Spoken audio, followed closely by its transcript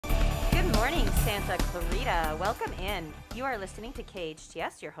morning, Santa Clarita. Welcome in. You are listening to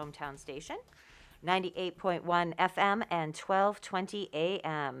KHTS, your hometown station, 98.1 FM and 1220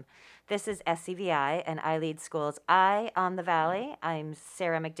 AM. This is SCVI and iLEAD Schools Eye on the Valley. I'm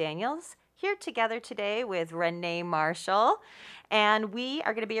Sarah McDaniels, here together today with Renee Marshall, and we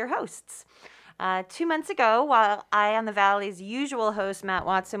are going to be your hosts. 2 months ago, while Eye on the Valley's usual host, Matt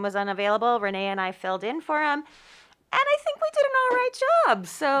Watson, was unavailable, Renee and I filled in for him. And I think we did an all right job,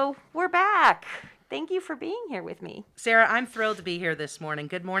 so we're back. Thank you for being here with me. Sarah, I'm thrilled to be here this morning.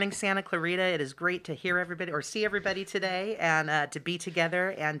 Good morning, Santa Clarita. It is great to hear everybody or see everybody today and to be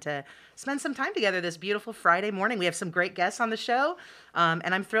together and to spend some time together this beautiful Friday morning. We have some great guests on the show,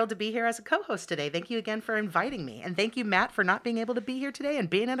 and I'm thrilled to be here as a co-host today. Thank you again for inviting me. And thank you, Matt, for not being able to be here today and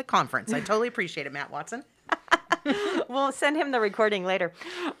being at a conference. I totally appreciate it, Matt Watson. We'll send him the recording later.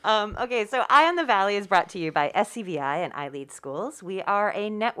 Okay, so Eye on the Valley is brought to you by SCVI and iLEAD Schools. We are a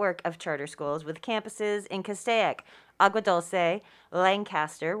network of charter schools with campuses in Castaic, Agua Dulce,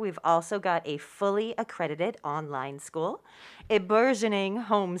 Lancaster. We've also got a fully accredited online school, a burgeoning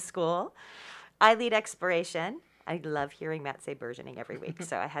home school, iLEAD Exploration. I love hearing Matt say burgeoning every week,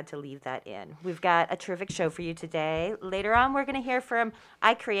 so I had to leave that in. We've got a terrific show for you today. Later on, we're going to hear from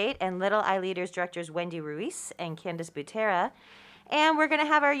iCreate and Little iLEADers directors Wendy Ruiz and Candace Butera. And we're going to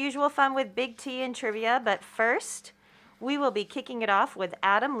have our usual fun with Big T and trivia. But first, we will be kicking it off with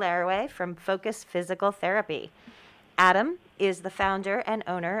Adam Laraway from Focus Physical Therapy. Adam is the founder and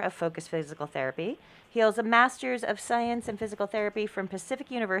owner of Focus Physical Therapy. He holds a Master's of Science in Physical Therapy from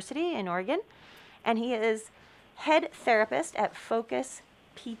Pacific University in Oregon. And he is head therapist at Focus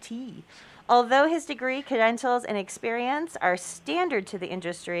PT. Although his degree, credentials, and experience are standard to the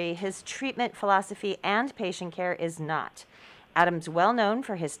industry, his treatment philosophy and patient care is not. Adam's well known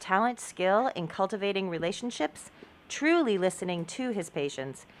for his talent, skill in cultivating relationships, truly listening to his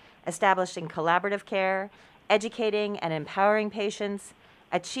patients, establishing collaborative care, educating and empowering patients,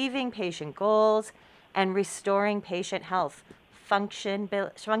 achieving patient goals, and restoring patient health,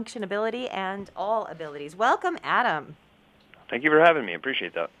 functionability, and all abilities. Welcome, Adam. Thank you for having me. I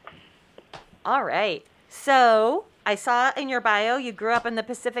appreciate that. All right. So I saw in your bio you grew up in the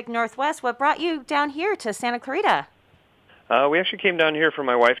Pacific Northwest. What brought you down here to Santa Clarita? We actually came down here for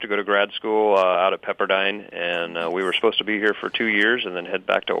my wife to go to grad school out at Pepperdine, and we were supposed to be here for 2 years and then head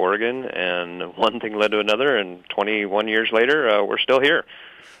back to Oregon, and one thing led to another, and 21 years later, we're still here.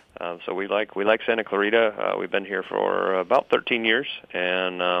 So we like Santa Clarita. We've been here for about 13 years,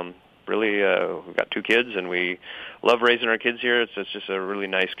 and really we've got 2 kids, and we love raising our kids here. It's just a really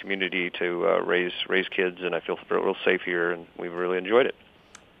nice community to raise kids, and I feel real safe here, and we've really enjoyed it.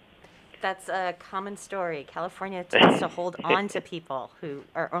 That's a common story. California tends to hold on to people who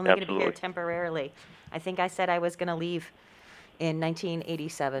are only going to be here temporarily. I think I said I was going to leave in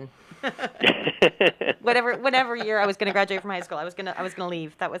 1987. Whatever year I was going to graduate from high school, I was gonna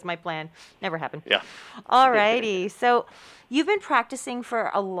leave. That was my plan. Never happened. Yeah. All righty. So you've been practicing for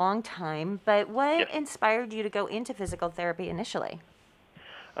a long time, but what inspired you to go into physical therapy initially?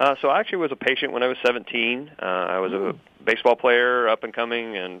 So I actually was a patient when I was 17. I was a baseball player, up and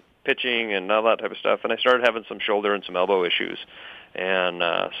coming, and pitching and all that type of stuff, and I started having some shoulder and some elbow issues, and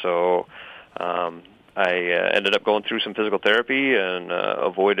so I ended up going through some physical therapy and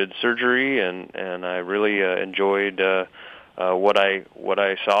avoided surgery, and I really enjoyed what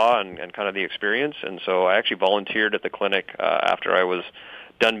I saw and kind of the experience, and so I actually volunteered at the clinic after I was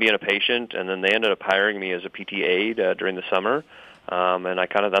done being a patient, and then they ended up hiring me as a PT aide during the summer, and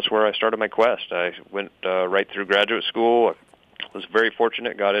that's where I started my quest. I went right through graduate school. Was very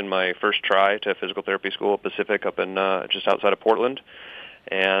fortunate, got in my first try to physical therapy school at Pacific up in just outside of Portland.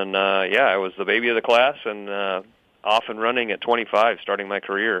 And I was the baby of the class and off and running at 25, starting my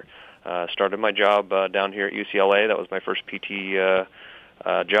career. Started my job down here at UCLA. That was my first PT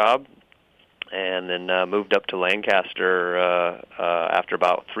job. And then moved up to Lancaster after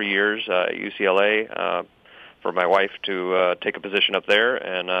about 3 years at UCLA for my wife to take a position up there.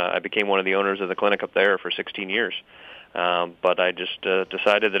 And I became one of the owners of the clinic up there for 16 years. But I just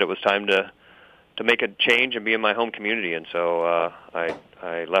decided that it was time to make a change and be in my home community, and so I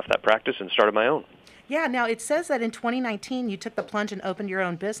left that practice and started my own. Yeah, now it says that in 2019 you took the plunge and opened your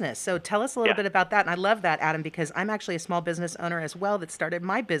own business. So tell us a little bit about that, and I love that, Adam, because I'm actually a small business owner as well that started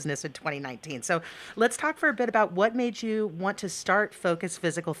my business in 2019. So let's talk for a bit about what made you want to start Focus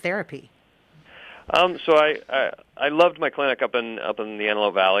Physical Therapy. So I loved my clinic up in the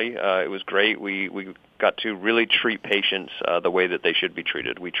Antelope Valley. It was great. We got to really treat patients the way that they should be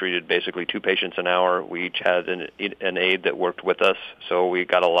treated. We treated basically 2 patients an hour. We each had an aide that worked with us, so we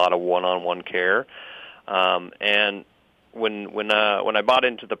got a lot of one-on-one care. And when I bought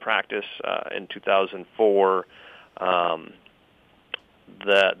into the practice in 2004,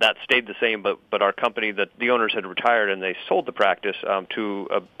 that stayed the same, but our company, that the owners had retired, and they sold the practice to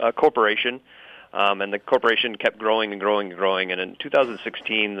a corporation, and the corporation kept growing and growing and growing. And in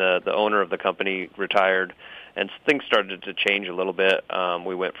 2016, the owner of the company retired, and things started to change a little bit.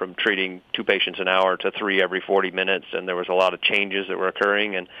 We went from treating 2 patients an hour to 3 every 40 minutes, and there was a lot of changes that were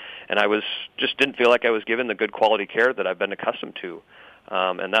occurring, and I just didn't feel like I was given the good quality care that I've been accustomed to,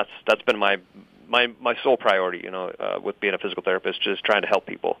 and that's been my sole priority, with being a physical therapist, just trying to help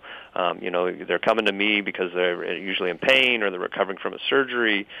people. They're coming to me because they're usually in pain, or they're recovering from a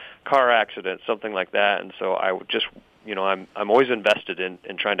surgery, car accident, something like that. And so I would just, I'm always invested in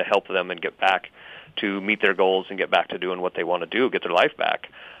trying to help them and get back to meet their goals and get back to doing what they want to do, get their life back.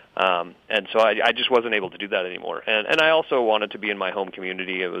 And so I just wasn't able to do that anymore. And I also wanted to be in my home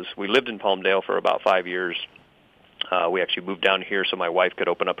community. We lived in Palmdale for about 5 years. We actually moved down here so my wife could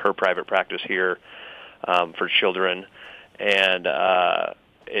open up her private practice here for children, and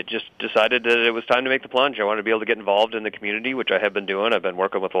it just decided that it was time to make the plunge. I wanted to be able to get involved in the community, which I have been doing. I've been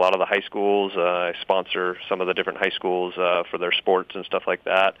working with a lot of the high schools. I sponsor some of the different high schools for their sports and stuff like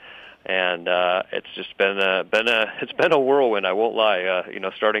that, and it's just been a whirlwind. I won't lie.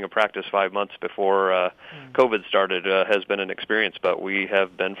 Starting a practice 5 months before COVID started has been an experience, but we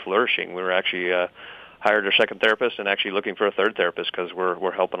have been flourishing. We were actually hired our second therapist, and actually looking for a third therapist because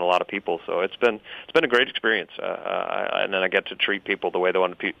we're helping a lot of people. So it's been a great experience, and then I get to treat people the way they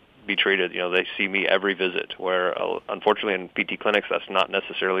want to be treated. They see me every visit, where unfortunately in PT clinics that's not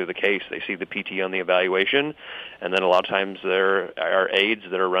necessarily the case. They see the PT on the evaluation, and then a lot of times there are aides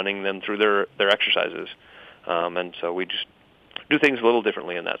that are running them through their exercises, and so we just do things a little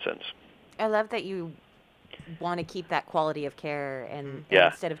differently in that sense. I love that you want to keep that quality of care, and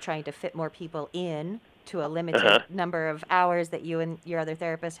instead of trying to fit more people in to a limited number of hours that you and your other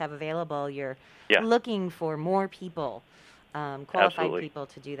therapist have available, you're looking for more people, qualified people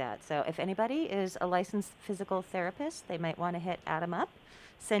to do that. So if anybody is a licensed physical therapist, they might want to hit Adam up.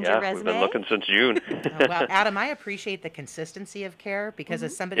 Send your resume. We've been looking since June. Well, Adam, I appreciate the consistency of care, because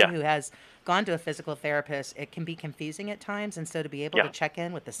as somebody who has gone to a physical therapist, it can be confusing at times. And so to be able to check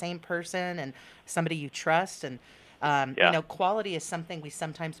in with the same person and somebody you trust, and quality is something we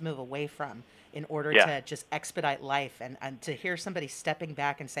sometimes move away from in order to just expedite life. And to hear somebody stepping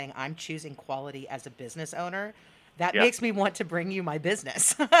back and saying, I'm choosing quality as a business owner, that makes me want to bring you my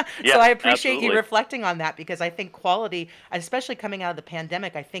business. So I appreciate you reflecting on that, because I think quality, especially coming out of the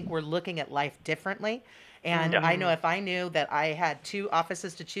pandemic, I think we're looking at life differently. And I know if I knew that I had 2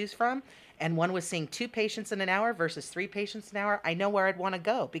 offices to choose from, and one was seeing 2 patients in an hour versus 3 patients an hour, I know where I'd want to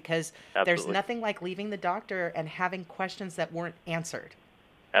go, because there's nothing like leaving the doctor and having questions that weren't answered.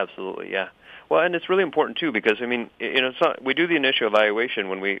 Absolutely, yeah. Well, and it's really important too, because it's not, we do the initial evaluation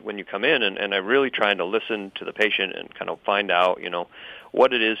when you come in, and I'm really trying to listen to the patient and kind of find out,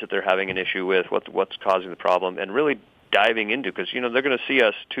 what it is that they're having an issue with, what's causing the problem, and really diving into, because they're going to see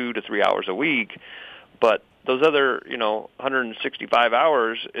us 2 to 3 hours a week, but those other 165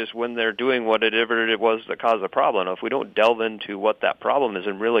 hours is when they're doing whatever it was that caused the problem. If we don't delve into what that problem is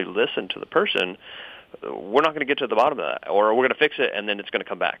and really listen to the person, we're not going to get to the bottom of that, or we're going to fix it and then it's going to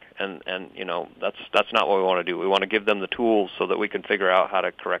come back. And that's not what we want to do. We want to give them the tools so that we can figure out how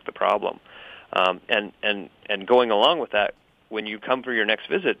to correct the problem. And going along with that, when you come for your next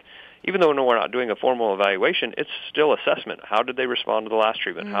visit, even though we're not doing a formal evaluation, it's still assessment. How did they respond to the last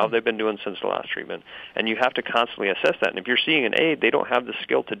treatment? How have they been doing since the last treatment? And you have to constantly assess that. And if you're seeing an aide, they don't have the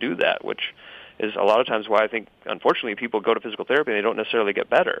skill to do that, which is a lot of times why I think, unfortunately, people go to physical therapy and they don't necessarily get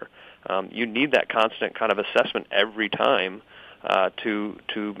better. You need that constant kind of assessment every time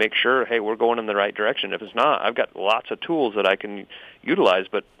to make sure, hey, we're going in the right direction. If it's not, I've got lots of tools that I can utilize,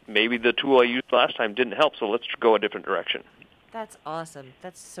 but maybe the tool I used last time didn't help, so let's go a different direction. That's awesome.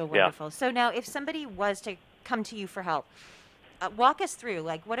 That's so wonderful. So now, if somebody was to come to you for help, walk us through,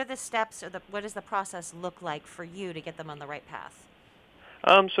 what are the steps, or what does the process look like for you to get them on the right path?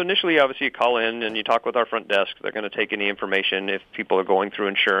 So initially, obviously, you call in and you talk with our front desk. They're going to take any information. If people are going through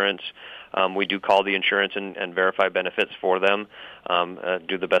insurance, we do call the insurance and verify benefits for them,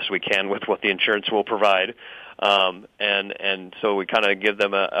 do the best we can with what the insurance will provide. And so we kind of give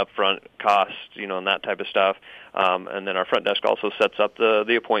them a upfront cost, and that type of stuff. And then our front desk also sets up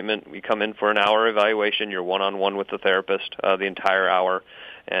the appointment. We come in for an hour evaluation. You're one-on-one with the therapist the entire hour.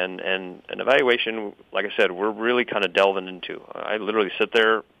 And an evaluation, like I said, we're really kind of delving into. I literally sit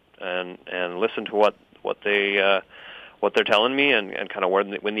there and listen to what they're telling me, and kind of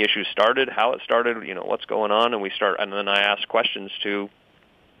when the issue started, how it started, what's going on, and then I ask questions to,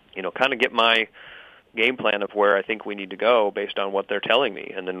 kind of get my game plan of where I think we need to go based on what they're telling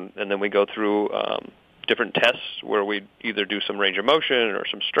me, and then we go through different tests where we either do some range of motion or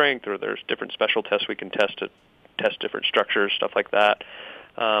some strength, or there's different special tests we can test to test different structures, stuff like that,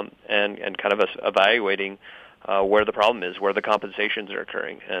 and kind of evaluating where the problem is, where the compensations are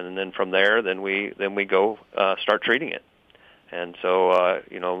occurring, and then from there, then we go start treating it. And so,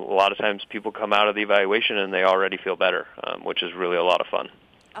 a lot of times people come out of the evaluation and they already feel better, which is really a lot of fun.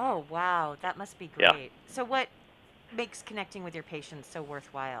 Oh, wow. That must be great. Yeah. So what makes connecting with your patients so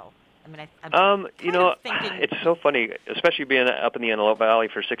worthwhile? I mean, I'm thinking... It's so funny, especially being up in the Antelope Valley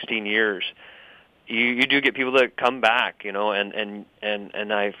for 16 years. You do get people that come back, and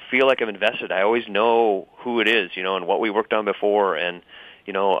I feel like I'm invested. I always know who it is, and what we worked on before, and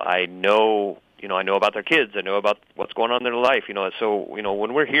I know about their kids. I know about what's going on in their life. So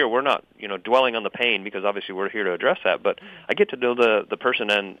when we're here, we're not dwelling on the pain, because obviously we're here to address that. But I get to know the person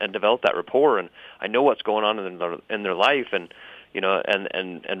and develop that rapport, and I know what's going on in their life, and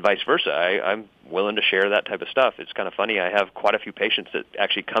and vice versa. I'm willing to share that type of stuff. It's kind of funny. I have quite a few patients that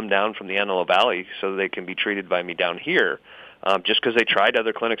actually come down from the Antelope Valley so they can be treated by me down here, just because they tried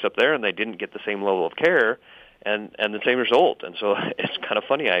other clinics up there and they didn't get the same level of care and the same result. And so it's kind of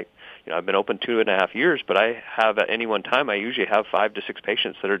funny. I've been open 2.5 years, but I have at any one time, I usually have 5 to 6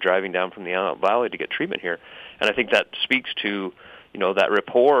 patients that are driving down from the Antelope Valley to get treatment here. And I think that speaks to that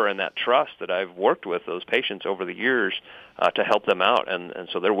rapport and that trust that I've worked with those patients over the years to help them out, and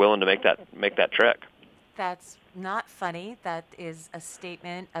so they're willing to make that trek. That's not funny. That is a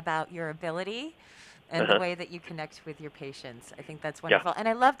statement about your ability and the way that you connect with your patients. I think that's wonderful. Yeah. And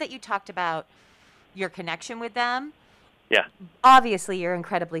I love that you talked about your connection with them. Yeah. Obviously, you're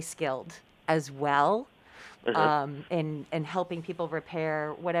incredibly skilled as well in helping people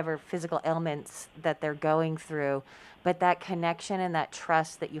repair whatever physical ailments that they're going through. But that connection and that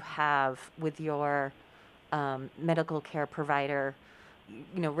trust that you have with your medical care provider,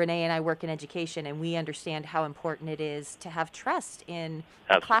 Renee and I work in education, and we understand how important it is to have trust in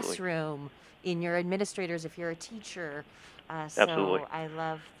the classroom, in your administrators if you're a teacher. So I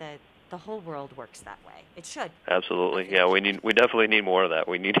love that the whole world works that way. It should. Absolutely. Yeah, we definitely need more of that.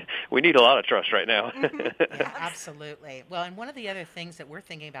 We need a lot of trust right now. Yeah, absolutely. Well, and one of the other things that we're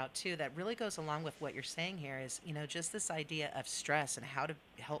thinking about too that really goes along with what you're saying here is, just this idea of stress and how to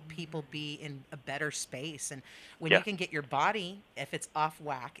help people be in a better space. And when you can get your body, if it's off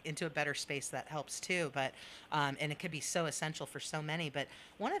whack, into a better space, that helps too. But and it could be so essential for so many. But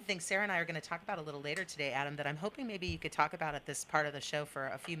one of the things Sarah and I are going to talk about a little later today, Adam, that I'm hoping maybe you could talk about at this part of the show for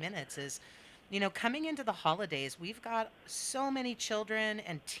a few minutes is, coming into the holidays, we've got so many children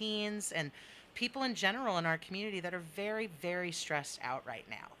and teens and people in general in our community that are very, very stressed out right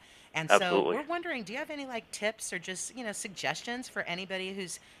now. And so we're wondering, do you have any tips or just, suggestions for anybody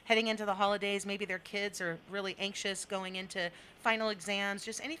who's heading into the holidays? Maybe their kids are really anxious going into final exams,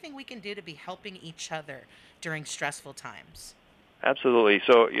 just anything we can do to be helping each other during stressful times. Absolutely.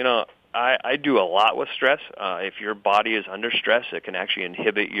 So, I do a lot with stress. If your body is under stress, it can actually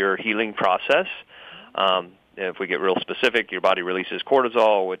inhibit your healing process. If we get real specific, your body releases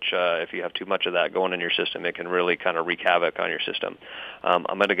cortisol, which if you have too much of that going in your system, it can really kind of wreak havoc on your system. I'm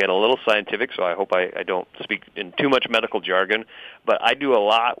going to get a little scientific, so I hope I don't speak in too much medical jargon, but I do a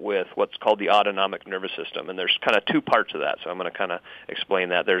lot with what's called the autonomic nervous system, and there's kind of 2 parts of that, so I'm going to kind of explain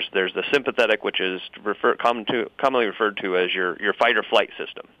that. There's the sympathetic, which is commonly referred to as your fight or flight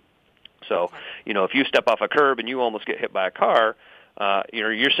system. So, if you step off a curb and you almost get hit by a car,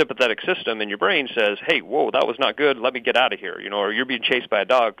 your sympathetic system in your brain says, hey, whoa, that was not good, let me get out of here, or you're being chased by a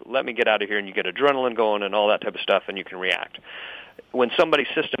dog, let me get out of here, and you get adrenaline going and all that type of stuff, and you can react. When somebody's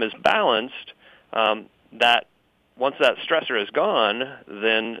system is balanced, once that stressor is gone,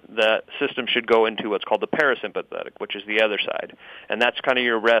 then the system should go into what's called the parasympathetic, which is the other side, and that's kind of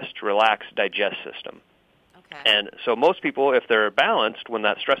your rest, relax, digest system. And so most people, if they're balanced, when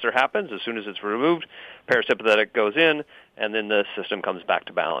that stressor happens, as soon as it's removed, parasympathetic goes in, and then the system comes back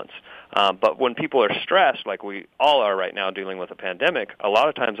to balance. But when people are stressed, like we all are right now dealing with a pandemic, a lot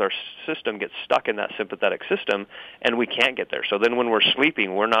of times our system gets stuck in that sympathetic system, and we can't get there. So then when we're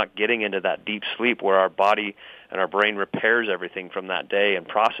sleeping, we're not getting into that deep sleep where our body and our brain repairs everything from that day and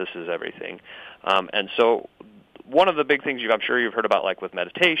processes everything. And so one of the big things I'm sure you've heard about, like with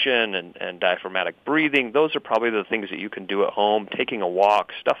meditation and diaphragmatic breathing, those are probably the things that you can do at home, taking a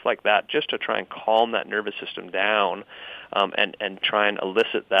walk, stuff like that, just to try and calm that nervous system down and try and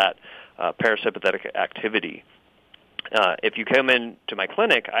elicit that parasympathetic activity. if you come into my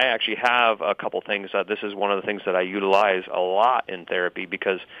clinic, I actually have a couple things. This is one of the things that I utilize a lot in therapy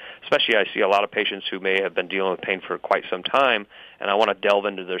because especially I see a lot of patients who may have been dealing with pain for quite some time, and I want to delve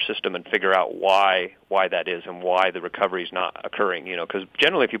into their system and figure out why that is and why the recovery is not occurring. Because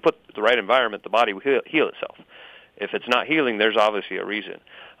generally if you put the right environment, the body will heal itself. If it's not healing, there's obviously a reason.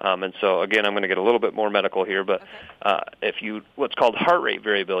 And so, again, I'm going to get a little bit more medical here, but what's called heart rate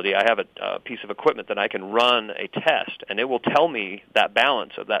variability, I have a piece of equipment that I can run a test, and it will tell me that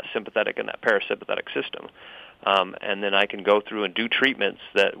balance of that sympathetic and that parasympathetic system. And then I can go through and do treatments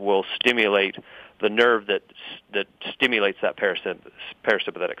that will stimulate the nerve that stimulates that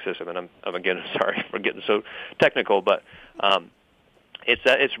parasympathetic system. And I'm again, sorry for getting so technical, but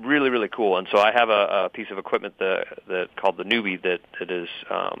it's really, really cool. And so I have a piece of equipment that called the Newbie that is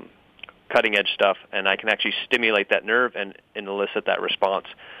cutting edge stuff, and I can actually stimulate that nerve and elicit that response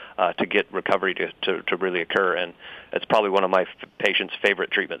to get recovery to really occur. And it's probably one of my patients' favorite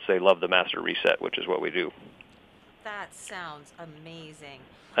treatments. They love the Master Reset, which is what we do. That sounds amazing.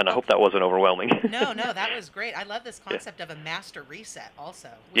 And I hope that wasn't overwhelming. No, that was great. I love this concept of a master reset also.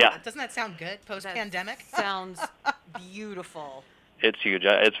 Yeah. Doesn't that sound good post-pandemic? That sounds beautiful. It's huge.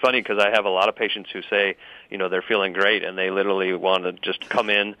 It's funny because I have a lot of patients who say, they're feeling great, and they literally want to just come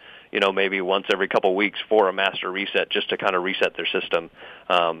in, maybe once every couple of weeks for a master reset just to kind of reset their system.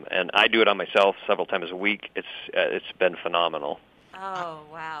 And I do it on myself several times a week. It's been phenomenal. Oh,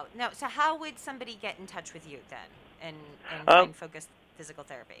 wow. Now, so how would somebody get in touch with you then and find focused physical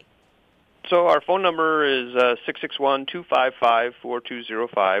therapy? So our phone number is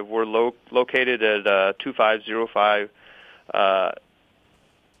 661-255-4205. We're located at 2505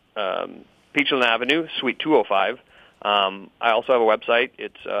 Peachland Avenue, Suite 205. I also have a website.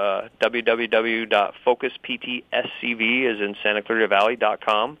 It's www.focusptscv is in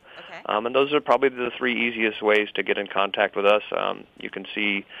SantaClaritaValley.com. Okay. And those are probably the three easiest ways to get in contact with us. You can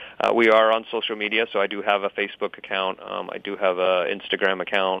see we are on social media, so I do have a Facebook account. I do have an Instagram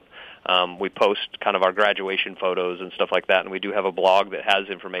account. We post kind of our graduation photos and stuff like that, and we do have a blog that has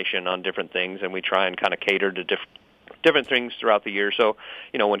information on different things, and we try and kind of cater to different things throughout the year. So,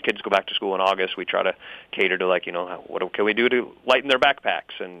 when kids go back to school in August, we try to cater to what can we do to lighten their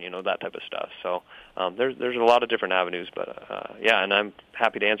backpacks and, that type of stuff. So there's a lot of different avenues, but and I'm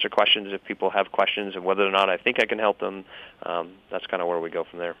happy to answer questions if people have questions and whether or not I think I can help them. That's kind of where we go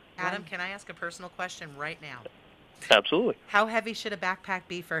from there. Adam, can I ask a personal question right now? Absolutely. How heavy should a backpack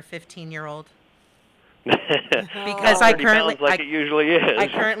be for a 15-year-old? Because I currently it usually is. I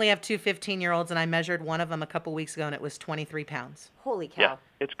currently have two 15-year-olds, and I measured one of them a couple weeks ago, and it was 23 pounds. Holy cow! Yeah,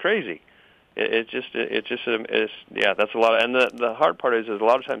 it's crazy. That's a lot. And the hard part is a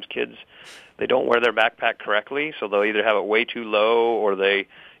lot of times kids, they don't wear their backpack correctly, so they'll either have it way too low or they'll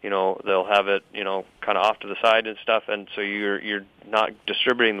have it kind of off to the side and stuff, and so you're not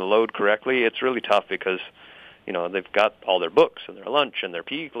distributing the load correctly. It's really tough because they've got all their books and their lunch and their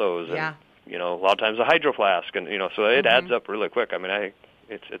PE clothes and a lot of times a hydro flask, and so it adds up really quick. I mean,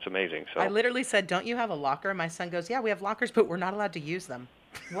 it's amazing. So I literally said, "Don't you have a locker?" My son goes, "Yeah, we have lockers, but we're not allowed to use them."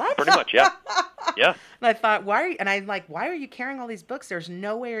 What? Pretty much, yeah. Yeah. And I thought, why are you carrying all these books? There's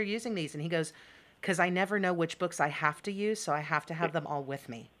no way you're using these. And he goes, because I never know which books I have to use, so I have to have them all with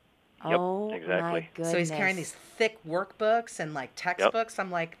me. Yep, oh, exactly. My goodness. So he's carrying these thick workbooks and textbooks.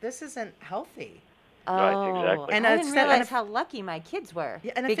 I'm like, this isn't healthy. Oh, right, exactly. And I didn't realize how lucky my kids were.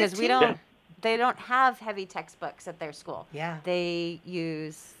 Yeah, and because they don't have heavy textbooks at their school. Yeah. They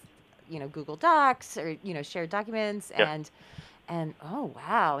use, Google Docs or, shared documents and oh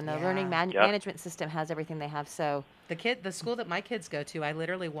wow, and the learning management system has everything they have. So the school that my kids go to, I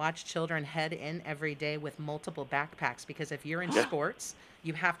literally watch children head in every day with multiple backpacks, because if you're in sports,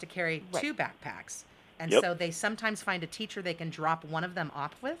 you have to carry two backpacks. And so they sometimes find a teacher they can drop one of them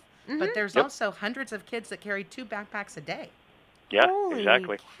off with, but there's also hundreds of kids that carry two backpacks a day. Yeah, Holy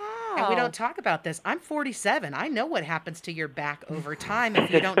exactly. Cow. And we don't talk about this. I'm 47. I know what happens to your back over time if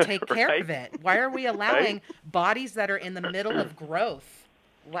you don't take care of it. Why are we allowing bodies that are in the middle of growth?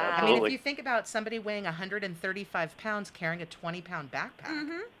 Wow. Absolutely. I mean, if you think about somebody weighing 135 pounds carrying a 20-pound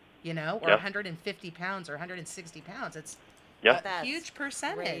backpack, or 150 pounds or 160 pounds, it's a huge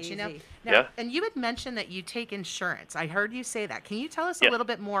percentage, Now, and you had mentioned that you take insurance. I heard you say that. Can you tell us a little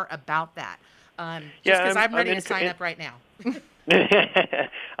bit more about that? Just because I'm ready to sign up right now.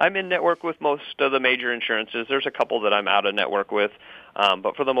 I'm in network with most of the major insurances. There's a couple that I'm out of network with,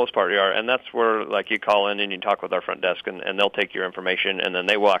 but for the most part, we are. And that's where, you call in and you talk with our front desk, and they'll take your information, and then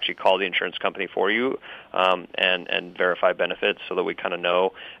they will actually call the insurance company for you and verify benefits so that we kind of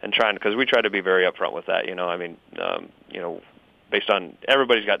know and because we try to be very upfront with that. Based on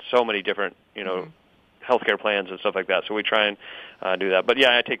everybody's got so many different, healthcare plans and stuff like that. So we try and do that. But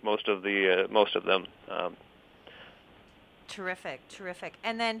yeah, I take most of them. Terrific.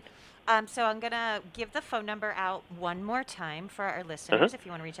 And then, so I'm going to give the phone number out one more time for our listeners. If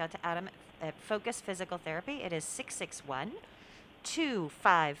you want to reach out to Adam at Focus Physical Therapy, it is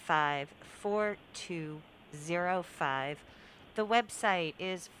 661-255-4205. The website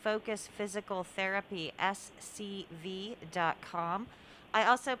is focusphysicaltherapyscv.com. I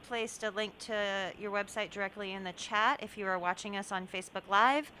also placed a link to your website directly in the chat if you are watching us on Facebook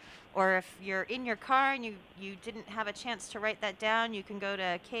Live, or if you're in your car and you didn't have a chance to write that down, you can go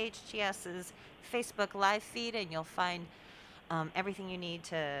to KHTS's Facebook Live feed and you'll find everything you need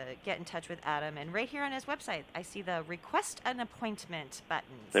to get in touch with Adam. And right here on his website, I see the request an appointment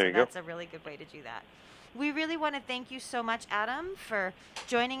button. There you go. That's a really good way to do that. We really want to thank you so much, Adam, for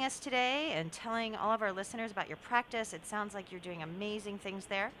joining us today and telling all of our listeners about your practice. It sounds like you're doing amazing things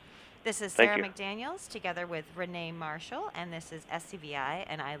there. This is Sarah McDaniels together with Renee Marshall, and this is SCVI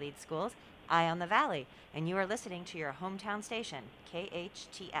and iLEAD Schools, Eye on the Valley. And you are listening to your hometown station,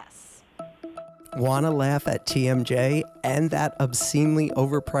 KHTS. Want to laugh at TMJ and that obscenely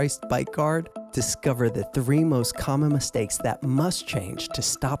overpriced bike guard? Discover the 3 most common mistakes that must change to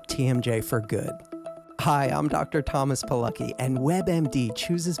stop TMJ for good. Hi, I'm Dr. Thomas Pilecki, and WebMD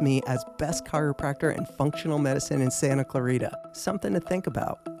chooses me as best chiropractor in functional medicine in Santa Clarita. Something to think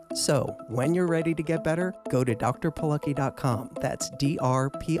about. So, when you're ready to get better, go to drpilecki.com. That's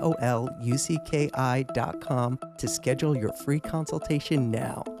drpolucki.com to schedule your free consultation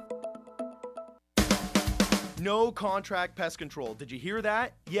now. No contract pest control. Did you hear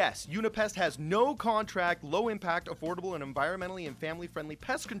that? Yes, Unipest has no contract, low impact, affordable, and environmentally and family friendly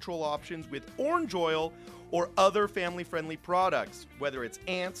pest control options with orange oil or other family friendly products. Whether it's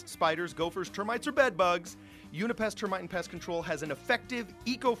ants, spiders, gophers, termites, or bed bugs, Unipest Termite and Pest Control has an effective,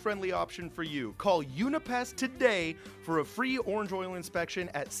 eco-friendly option for you. Call Unipest today for a free orange oil inspection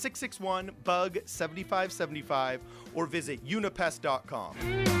at 661-BUG-7575 or visit unipest.com.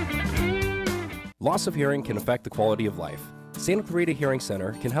 Loss of hearing can affect the quality of life. Santa Clarita Hearing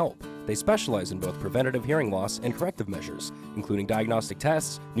Center can help. They specialize in both preventative hearing loss and corrective measures, including diagnostic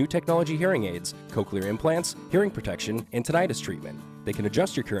tests, new technology hearing aids, cochlear implants, hearing protection, and tinnitus treatment. They can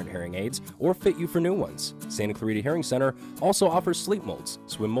adjust your current hearing aids or fit you for new ones. Santa Clarita Hearing Center also offers sleep molds,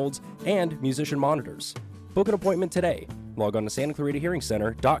 swim molds, and musician monitors. Book an appointment today. Log on to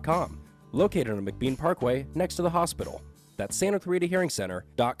SantaClaritaHearingCenter.com, located on McBean Parkway next to the hospital. That's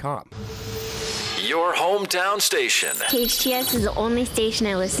SantaClaritaHearingCenter.com. Your hometown station. KHTS is the only station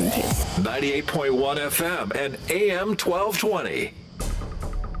I listen to. 98.1 FM and AM 1220.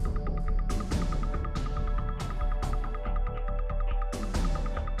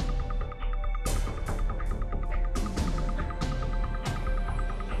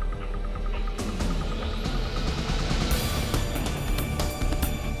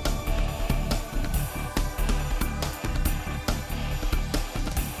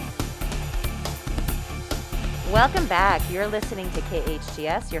 Welcome back. You're listening to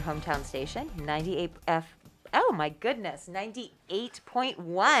KHTS, your hometown station,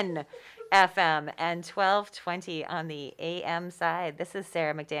 98.1 FM and 1220 on the AM side. This is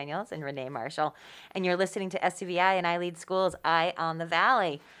Sarah McDaniels and Renee Marshall, and you're listening to SCVI and iLEAD Schools, Eye on the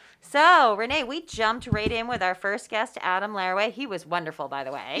Valley. So, Renee, we jumped right in with our first guest, Adam Laraway. He was wonderful, by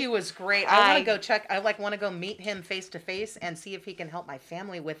the way. He was great. I want to go check. I want to go meet him face to face and see if he can help my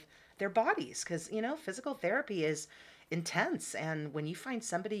family with their bodies, because physical therapy is intense, and when you find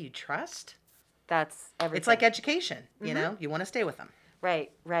somebody you trust, that's everything. It's like education. You want to stay with them. Right,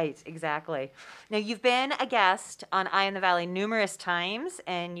 exactly. Now, you've been a guest on Eye on the Valley numerous times,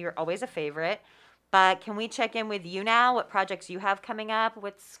 and you're always a favorite. But can we check in with you now? What projects you have coming up?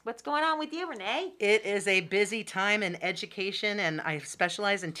 What's going on with you, Renee? It is a busy time in education, and I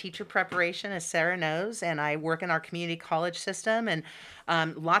specialize in teacher preparation, as Sarah knows, and I work in our community college system, and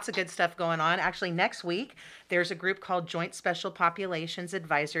lots of good stuff going on. Actually, next week, there's a group called Joint Special Populations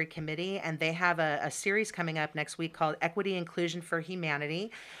Advisory Committee, and they have a series coming up next week called Equity Inclusion for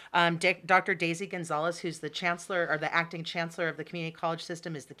Humanity. Dr. Daisy Gonzalez, who's the chancellor or the acting chancellor of the community college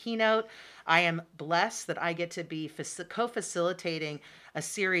system, is the keynote. I am blessed that I get to be co-facilitating a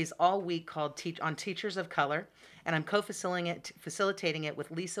series all week called on Teachers of Color, and I'm co-facilitating it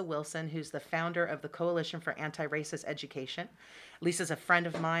with Lisa Wilson, who's the founder of the Coalition for Anti-Racist Education. Lisa's a friend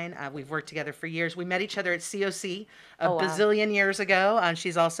of mine. We've worked together for years. We met each other at COC bazillion years ago.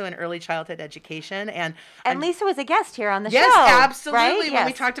 She's also in early childhood education. And Lisa was a guest here on the show. Yes, absolutely. Right? When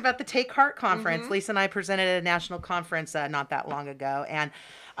we talked about the Take Heart conference, Lisa and I presented at a national conference not that long ago. And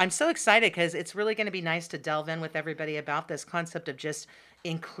I'm so excited because it's really going to be nice to delve in with everybody about this concept of just,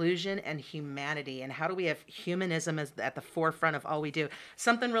 inclusion and humanity, and how do we have humanism as at the forefront of all we do.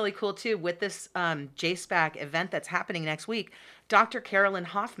 Something really cool too with this JSPAC event that's happening next week. Dr. Carolyn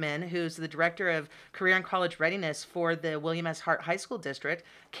Hoffman, who's the director of career and college readiness for the William S. Hart High School District,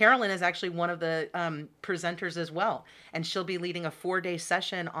 Carolyn is actually one of the presenters as well, and she'll be leading a 4-day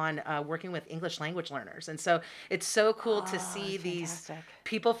session on working with English language learners. And so it's so cool to see these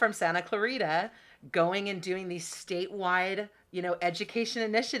people from Santa Clarita going and doing these statewide, education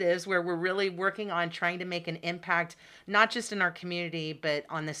initiatives where we're really working on trying to make an impact, not just in our community, but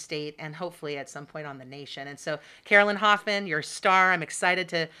on the state and hopefully at some point on the nation. And so Carolyn Hoffman, you're a star. I'm excited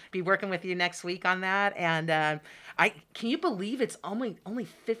to be working with you next week on that. And can you believe it's only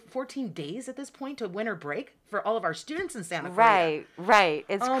 14 days at this point to winter break for all of our students in Santa Clarita? Right.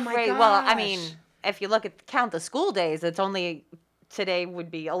 It's oh great. My gosh. Well, I mean, if you count the school days, it's only today would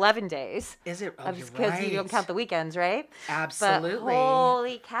be 11 days. Is it? Oh, because you don't count the weekends, right? Absolutely. But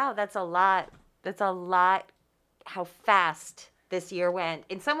holy cow, that's a lot. That's a lot. How fast this year went.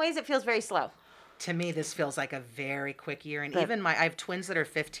 In some ways, it feels very slow. To me, this feels like a very quick year. And even I have twins that are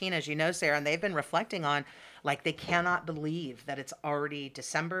 15, as you know, Sarah, and they've been reflecting on, they cannot believe that it's already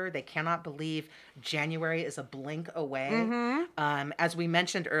December. They cannot believe January is a blink away. Mm-hmm. As we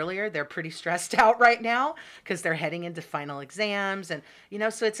mentioned earlier, they're pretty stressed out right now because they're heading into final exams. And,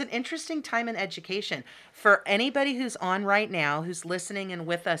 so it's an interesting time in education. For anybody who's on right now, who's listening and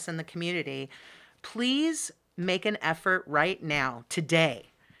with us in the community, please make an effort right now, today,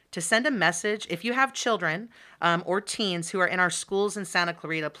 to send a message. If you have children or teens who are in our schools in Santa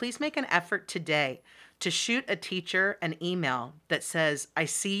Clarita, please make an effort today to shoot a teacher an email that says, I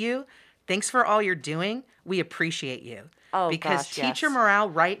see you. Thanks for all you're doing. We appreciate you. Because teacher morale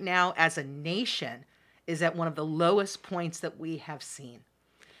right now as a nation is at one of the lowest points that we have seen.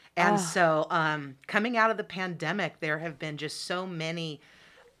 And so coming out of the pandemic, there have been just so many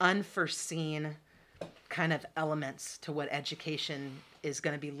unforeseen kind of elements to what education is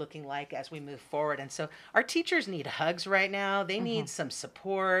going to be looking like as we move forward. And so our teachers need hugs right now. They need some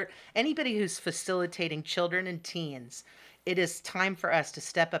support. Anybody who's facilitating children and teens, it is time for us to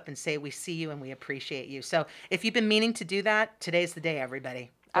step up and say, we see you and we appreciate you. So if you've been meaning to do that, today's the day, everybody.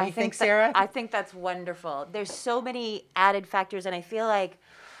 What do you think, Sarah? I think that's wonderful. There's so many added factors, and I feel like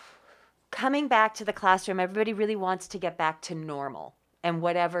coming back to the classroom, everybody really wants to get back to normal. And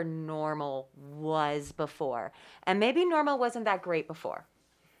whatever normal was before. And maybe normal wasn't that great before,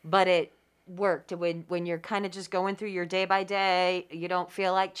 but it worked. When you're kind of just going through your day by day, you don't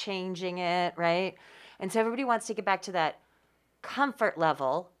feel like changing it, right? And so everybody wants to get back to that comfort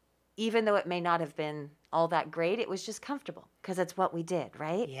level, even though it may not have been all that great. It was just comfortable because it's what we did,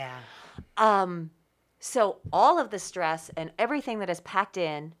 right? Yeah. So all of the stress and everything that is packed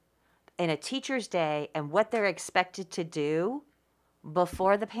in a teacher's day and what they're expected to do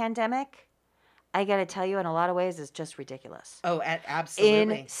before the pandemic, I got to tell you, in a lot of ways, is just ridiculous. Oh,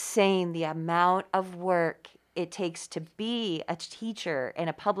 absolutely. Insane, the amount of work it takes to be a teacher in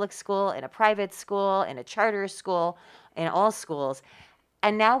a public school, in a private school, in a charter school, in all schools.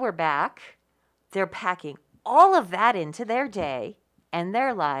 And now we're back. They're packing all of that into their day and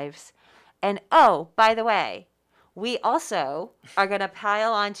their lives. And oh, by the way, we also are going to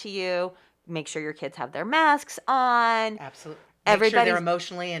pile onto you, make sure your kids have their masks on. Absolutely. Make sure they're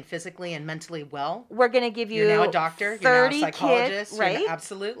emotionally and physically and mentally well. We're going to give you You're now a doctor. 30 you're now a psychologist. kids, right?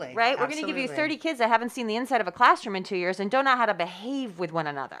 Absolutely. Right? We're going to give you 30 kids that haven't seen the inside of a classroom in 2 years and don't know how to behave with one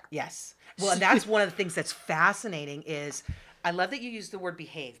another. Yes. Well, and that's one of the things that's fascinating is I love that you use the word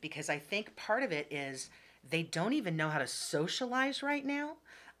behave, because I think part of it is they don't even know how to socialize right now.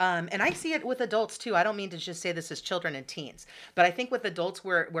 And I see it with adults too. I don't mean to just say this as children and teens, but I think with adults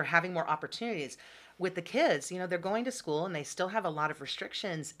we're having more opportunities. With the kids, they're going to school and they still have a lot of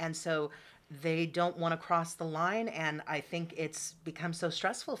restrictions. And so they don't want to cross the line. And I think it's become so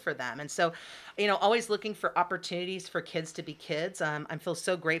stressful for them. And so, always looking for opportunities for kids to be kids. I feel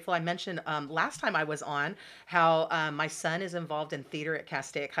so grateful. I mentioned last time I was on how my son is involved in theater at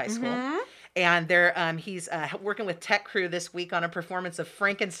Castaic High School. Mm-hmm. And he's working with Tech Crew this week on a performance of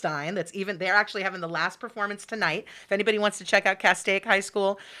Frankenstein. They're actually having the last performance tonight. If anybody wants to check out Castaic High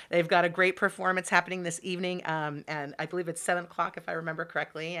School, they've got a great performance happening this evening. And I believe it's 7:00 if I remember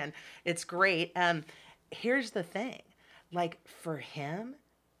correctly. And it's great. Here's the thing, for him,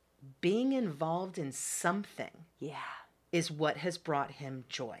 being involved in something is what has brought him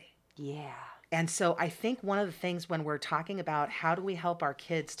joy. Yeah. And so I think one of the things when we're talking about how do we help our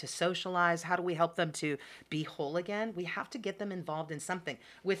kids to socialize, how do we help them to be whole again, we have to get them involved in something.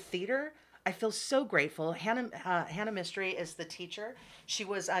 With theater, I feel so grateful. Hannah Mystery is the teacher. She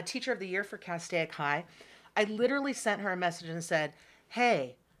was Teacher of the Year for Castaic High. I literally sent her a message and said,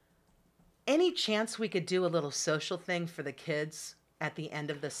 hey, any chance we could do a little social thing for the kids at the end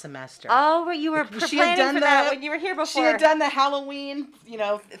of the semester? Oh, but you were planning for that when you were here before. She had done the Halloween,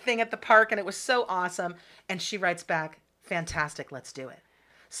 thing at the park, and it was so awesome. And she writes back, fantastic, let's do it.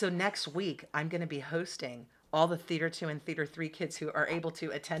 So next week, I'm going to be hosting all the Theater 2 and Theater 3 kids who are able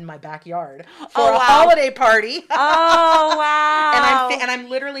to attend my backyard for a holiday party. Oh, wow. And I'm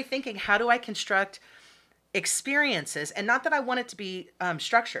literally thinking, how do I construct experiences? And not that I want it to be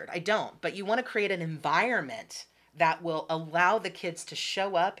structured. I don't. But you want to create an environment that will allow the kids to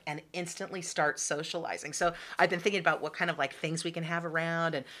show up and instantly start socializing. So I've been thinking about what kind of like things we can have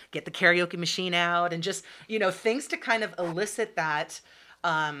around and get the karaoke machine out and just, things to kind of elicit that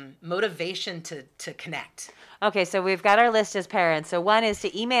motivation to connect. Okay, so we've got our list as parents. So one is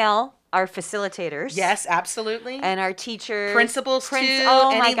to email our facilitators. Yes, absolutely. And our teachers. Principals too.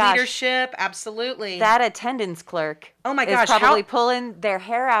 Oh my any gosh. Leadership, absolutely. That attendance clerk. Oh my gosh. Is probably pulling their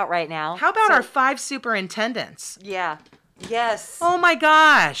hair out right now. How about our 5 superintendents? Yeah. Yes. Oh my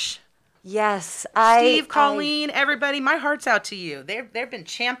gosh. Yes. Steve, Colleen, everybody, my heart's out to you. They've been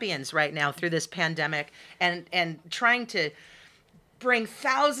champions right now through this pandemic and trying to bring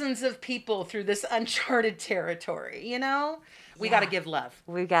thousands of people through this uncharted territory, We got to give love.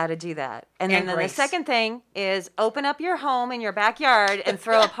 We got to do that. And then the second thing is open up your home in your backyard and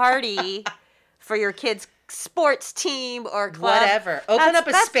throw a party for your kids' sports team or club. Whatever. Open up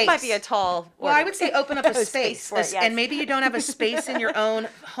a space. That might be a tall word. Well, I would say open up a space. For it, yes. And maybe you don't have a space in your own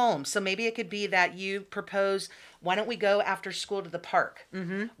home. So maybe it could be that you propose, why don't we go after school to the park?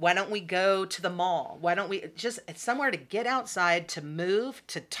 Mm-hmm. Why don't we go to the mall? Why don't we just somewhere to get outside, to move,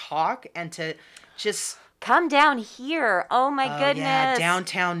 to talk, and to just... Come down here. Oh, my goodness. Yeah,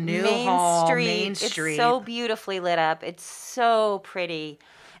 downtown Newhall, Main Street. It's so beautifully lit up. It's so pretty.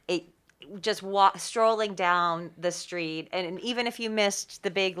 Just strolling down the street. And even if you missed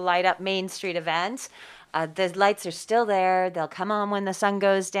the big light up Main Street event, the lights are still there. They'll come on when the sun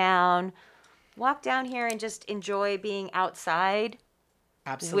goes down. Walk down here and just enjoy being outside.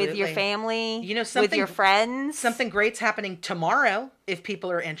 Absolutely. With your family, with your friends. Something great's happening tomorrow if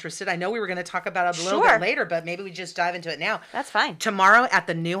people are interested. I know we were going to talk about it a little bit later, but maybe we just dive into it now. That's fine. Tomorrow at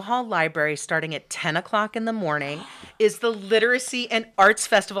the Newhall Library, starting at 10 o'clock in the morning, is the Literacy and Arts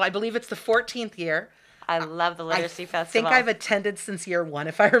Festival. I believe it's the 14th year. I love the Literacy Festival. I think I've attended since year 1,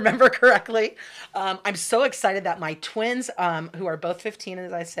 if I remember correctly. I'm so excited that my twins, who are both 15,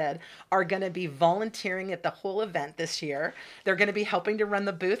 as I said, are going to be volunteering at the whole event this year. They're going to be helping to run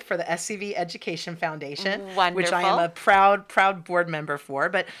the booth for the SCV Education Foundation, which I am a proud board member for.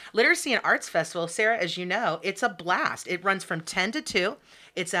 But Literacy and Arts Festival, Sarah, as you know, it's a blast. It runs from 10 to 2.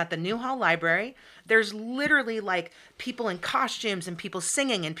 It's at the Newhall Library. There's literally like people in costumes and people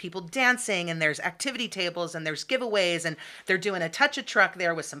singing and people dancing, and there's activity tables and there's giveaways, and they're doing a touch-a-truck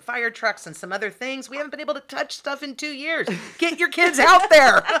there with some fire trucks and some other things. We haven't been able to touch stuff in 2 years. Get your kids out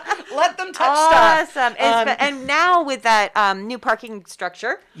there. Let them touch stuff. Awesome. And now with that new parking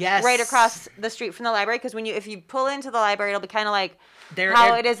structure right across the street from the library, because if you pull into the library, it'll be kind of like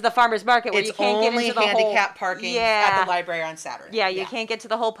how it is the farmer's market where you can't get into the handicap parking at the library on Saturday. Yeah, you can't get to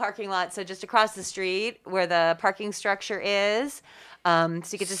the whole parking lot. So just across the street where the parking structure is. So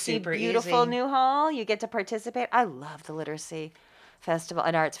you get to see beautiful Newhall. You get to participate. I love the Literacy Festival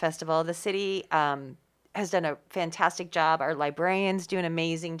and Arts Festival. The city has done a fantastic job. Our librarians do an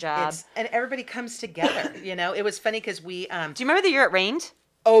amazing job. And everybody comes together. It was funny because we... do you remember the year it rained?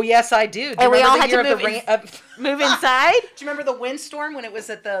 Oh, yes, I do. And we all had to move inside? Do you remember the windstorm when it was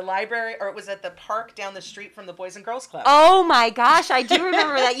at the library, or it was at the park down the street from the Boys and Girls Club? Oh, my gosh. I do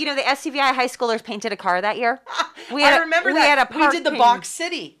remember that. The SCVI high schoolers painted a car that year. I remember that. We did the Box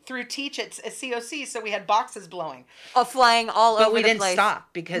City through Teach at COC, so we had boxes blowing. Flying all over the place. But we didn't stop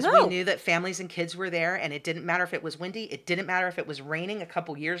because we knew that families and kids were there, and it didn't matter if it was windy. It didn't matter if it was raining a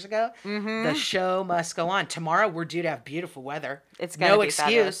couple years ago. Mm-hmm. The show must go on. Tomorrow, we're due to have beautiful weather. It's going to be excuse.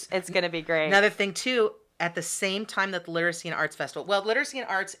 Fabulous. It's going to be great. Another thing, too, at the same time that the Literacy and Arts Festival, Literacy and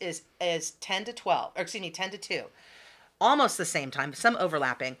Arts is 10 to 2. Almost the same time, some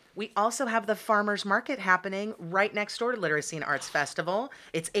overlapping. We also have the Farmers Market happening right next door to Literacy and Arts Festival.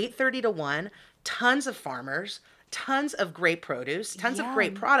 It's 8:30 to 1. Tons of farmers, tons of great produce, tons of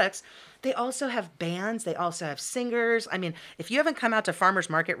great products. They also have bands. They also have singers. I mean, if you haven't come out to Farmers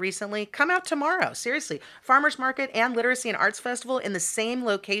Market recently, come out tomorrow. Seriously. Farmers Market and Literacy and Arts Festival in the same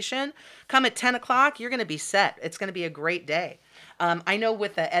location. Come at 10 o'clock. You're going to be set. It's going to be a great day. I know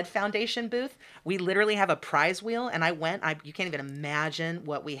with the Ed Foundation booth, we literally have a prize wheel, and you can't even imagine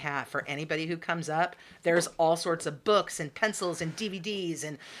what we have for anybody who comes up. There's all sorts of books and pencils and DVDs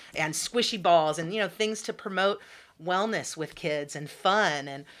and squishy balls and, things to promote wellness with kids and fun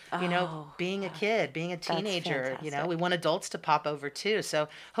and, being a kid, being a teenager. We want adults to pop over too. So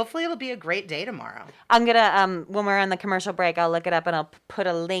hopefully it'll be a great day tomorrow. I'm going to, when we're on the commercial break, I'll look it up and I'll put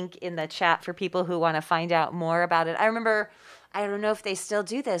a link in the chat for people who want to find out more about it. I remember, I don't know if they still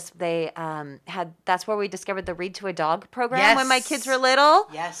do this. They that's where we discovered the Read to a Dog program when my kids were little.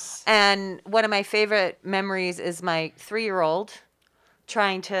 Yes. And one of my favorite memories is my 3-year-old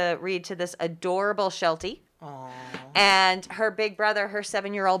trying to read to this adorable Sheltie. Aww. And her big brother, her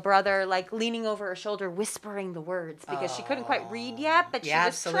 7-year-old brother, like leaning over her shoulder, whispering the words because she couldn't quite read yet, but she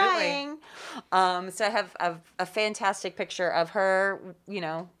was trying. So I have a fantastic picture of her,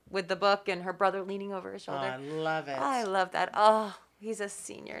 with the book and her brother leaning over his shoulder. I love it. I love that. Oh, he's a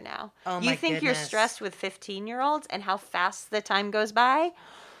senior now. Oh, you think you're stressed with 15-year-olds and how fast the time goes by?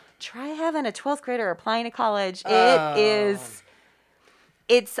 Try having a 12th grader applying to college. I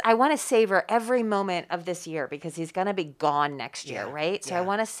want to savor every moment of this year because he's going to be gone next year, right? So I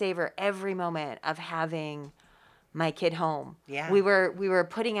want to savor every moment of having my kid home. Yeah. We were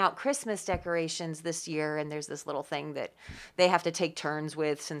putting out Christmas decorations this year, and there's this little thing that they have to take turns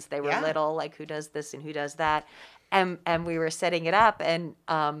with since they were little, like who does this and who does that. And we were setting it up, and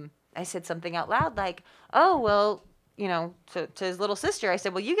I said something out loud like, oh, well, to his little sister, I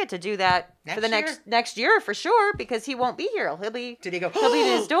said, well, you get to do that for the next year for sure because he won't be here. He'll be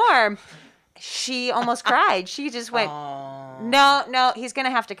in his dorm. She almost cried. She just went, no, he's going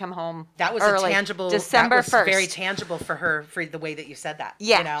to have to come home. That was early. December 1st. Very tangible for her for the way that you said that.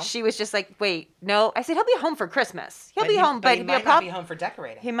 Yeah, she was just like, wait, no. I said, he'll be home for Christmas. He'll be home, but he might not be home for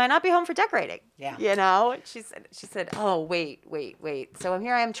decorating. He might not be home for decorating. Yeah. She said, oh, wait. So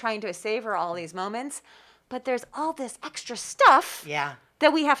here I am trying to savor all these moments. But there's all this extra stuff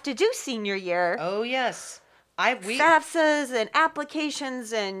that we have to do senior year. Oh, yes. FAFSAs and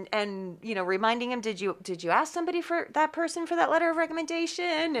applications and reminding him, did you ask somebody for that person for that letter of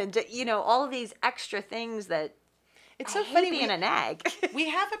recommendation? And, all of these extra things that it's so funny being a nag. We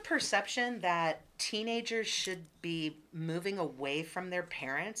have a perception that teenagers should be moving away from their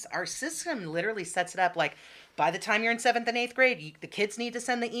parents. Our system literally sets it up like by the time you're in 7th and 8th grade, the kids need to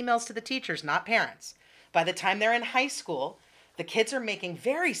send the emails to the teachers, not parents. By the time they're in high school, the kids are making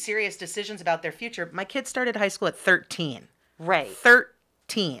very serious decisions about their future. My kids started high school at 13. Right.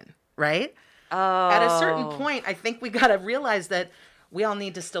 13, right? Oh. At a certain point, I think we got to realize that we all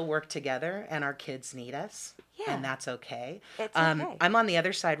need to still work together and our kids need us. Yeah. And that's okay. It's okay. I'm on the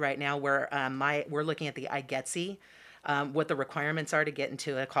other side right now where we're looking at the iGetsy, what the requirements are to get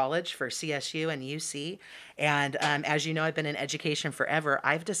into a college for CSU and UC. And as you know, I've been in education forever.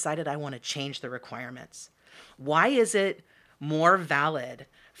 I've decided I want to change the requirements. Why is it more valid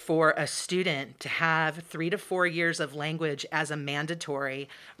for a student to have 3 to 4 years of language as a mandatory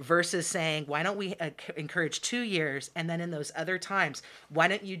versus saying, why don't we encourage 2 years? And then in those other times, why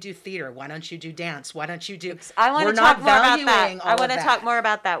don't you do theater? Why don't you do dance? Why don't you do... I want to talk more about that. I want to talk more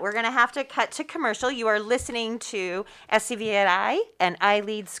about that. We're going to have to cut to commercial. You are listening to SCVI and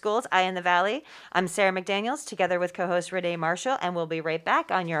iLEAD Schools, I in the Valley. I'm Sarah McDaniels, together with co-host Renee Marshall, and we'll be right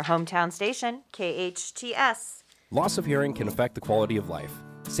back on your hometown station, KHTS. Loss of hearing can affect the quality of life.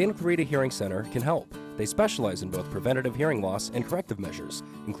 Santa Clarita Hearing Center can help. They specialize in both preventative hearing loss and corrective measures,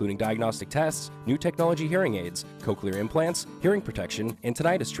 including diagnostic tests, new technology hearing aids, cochlear implants, hearing protection, and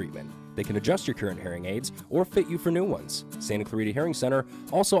tinnitus treatment. They can adjust your current hearing aids or fit you for new ones. Santa Clarita Hearing Center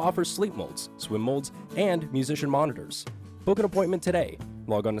also offers sleep molds, swim molds, and musician monitors. Book an appointment today.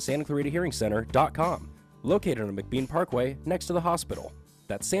 Log on to SantaClaritaHearingCenter.com, located on McBean Parkway next to the hospital.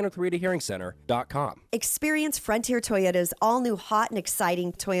 That's SantaClaritaHearingCenter.com. Experience Frontier Toyota's all-new hot and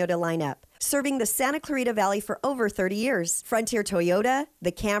exciting Toyota lineup. Serving the Santa Clarita Valley for over 30 years. Frontier Toyota,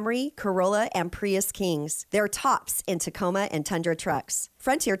 the Camry, Corolla, and Prius Kings. They're tops in Tacoma and Tundra trucks.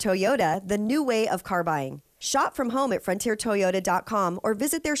 Frontier Toyota, the new way of car buying. Shop from home at FrontierToyota.com or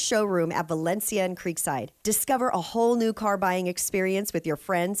visit their showroom at Valencia and Creekside. Discover a whole new car buying experience with your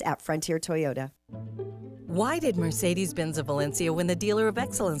friends at Frontier Toyota. Why did Mercedes-Benz of Valencia win the Dealer of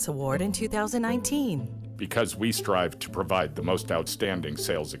Excellence Award in 2019? Because we strive to provide the most outstanding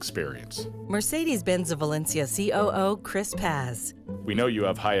sales experience. Mercedes-Benz of Valencia COO Chris Paz. We know you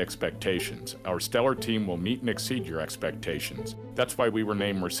have high expectations. Our stellar team will meet and exceed your expectations. That's why we were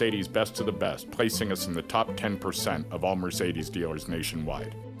named Mercedes Best of the Best, placing us in the top 10% of all Mercedes dealers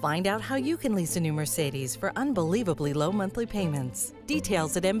nationwide. Find out how you can lease a new Mercedes for unbelievably low monthly payments.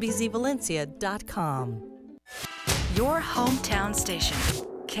 Details at mbzvalencia.com. Your hometown station,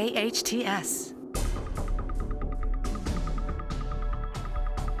 KHTS.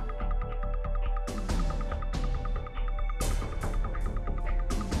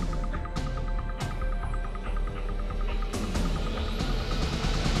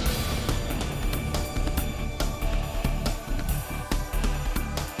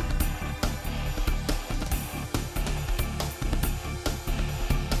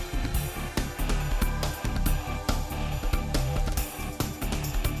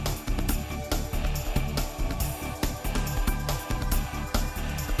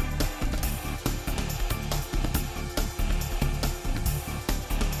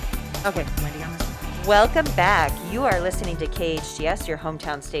 Okay. Wendy on this one. Welcome back. You are listening to KHTS, your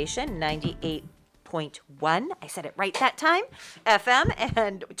hometown station, 98.1. I said it right that time. FM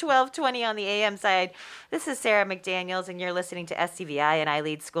and 1220 on the AM side. This is Sarah McDaniels, and you're listening to SCVI and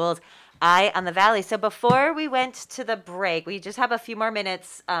iLEAD Schools. Eye on the Valley. So before we went to the break, we just have a few more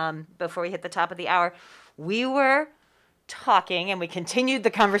minutes before we hit the top of the hour. We were talking, and we continued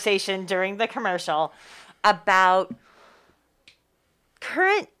the conversation during the commercial about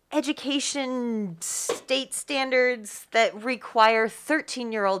current education state standards that require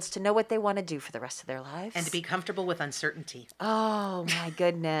 13-year-olds to know what they want to do for the rest of their lives. And to be comfortable with uncertainty. Oh, my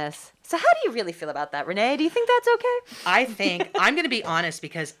goodness. So how do you really feel about that, Renee? Do you think that's okay? I think, I'm going to be honest,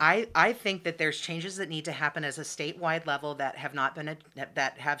 because I think that there's changes that need to happen as a statewide level that have not been,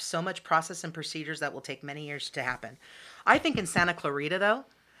 that have so much process and procedures that will take many years to happen. I think in Santa Clarita, though,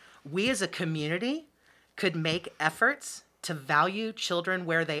 we as a community could make efforts to value children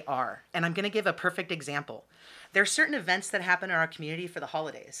where they are. And I'm going to give a perfect example. There are certain events that happen in our community for the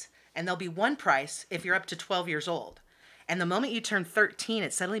holidays, and there'll be one price if you're up to 12 years old. And the moment you turn 13,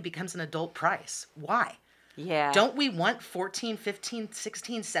 it suddenly becomes an adult price. Why? Yeah. Don't we want 14, 15,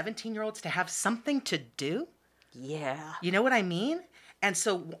 16, 17-year-olds to have something to do? Yeah. You know what I mean? And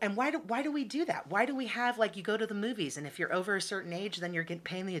so, and why do we do that? Why do we have, like, you go to the movies, and if you're over a certain age, then you're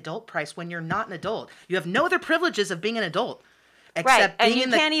paying the adult price when you're not an adult? You have no other privileges of being an adult. Right, and you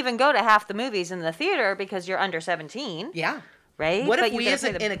can't even go to half the movies in the theater because you're under 17. Yeah. Right? What if we as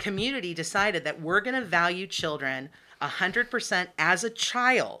in a community decided that we're going to value children 100% as a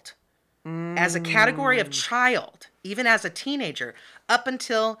child, as a category of child, even as a teenager, up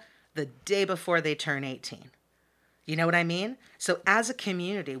until the day before they turn 18? You know what I mean? So as a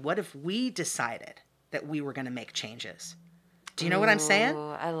community, what if we decided that we were going to make changes? Do you know what I'm saying?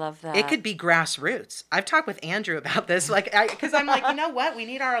 I love that. It could be grassroots. I've talked with Andrew about this, because I'm like, you know what? We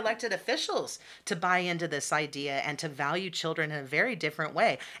need our elected officials to buy into this idea and to value children in a very different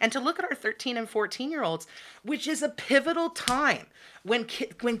way, and to look at our 13 and 14-year-olds, which is a pivotal time when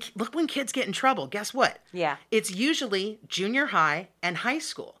kids get in trouble. Guess what? Yeah. It's usually junior high and high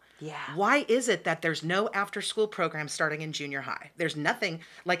school. Yeah. Why is it that there's no after-school program starting in junior high? There's nothing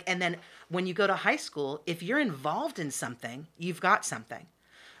like, and then when you go to high school, if you're involved in something, you've got something.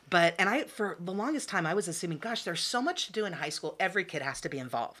 But, and for the longest time, I was assuming, gosh, there's so much to do in high school. Every kid has to be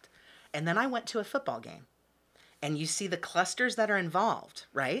involved. And then I went to a football game, and you see the clusters that are involved,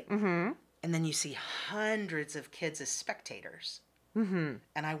 right? Mm-hmm. And then you see hundreds of kids as spectators. Mm-hmm.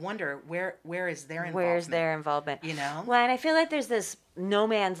 And I wonder, where is their involvement? Where's their involvement? You know? Well, and I feel like there's this no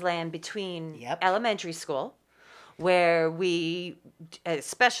man's land between elementary school, where we,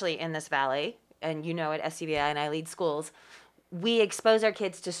 especially in this valley, and you know at SCVI and iLEAD Schools, we expose our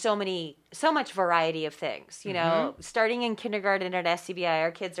kids to so much variety of things. You know, starting in kindergarten at SCVI,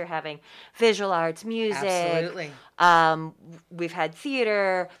 our kids are having visual arts, music. Absolutely. We've had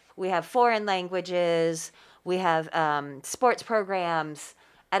theater. We have foreign languages. We have sports programs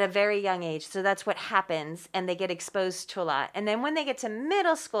at a very young age. So that's what happens, and they get exposed to a lot. And then when they get to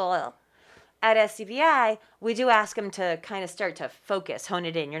middle school at SCVI, we do ask them to kind of start to focus, hone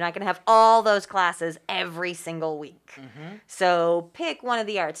it in. You're not going to have all those classes every single week. So pick one of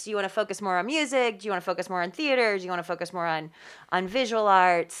the arts. Do you want to focus more on music? Do you want to focus more on theater? Do you want to focus more on visual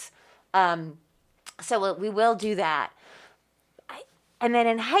arts? So we will do that. And then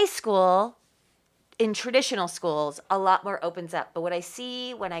in high school, in traditional schools, a lot more opens up. But what I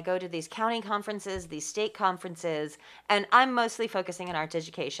see when I go to these county conferences, these state conferences, and I'm mostly focusing on arts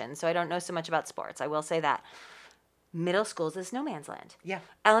education, so I don't know so much about sports. I will say that. Middle schools is no man's land. Yeah.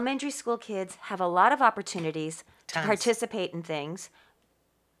 Elementary school kids have a lot of opportunities to participate in things.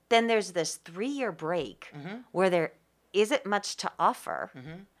 Then there's this 3-year break where there isn't much to offer.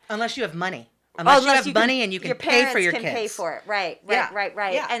 Unless you have money. Unless you have money and you can pay for your kids. Your parents can pay for it. Right.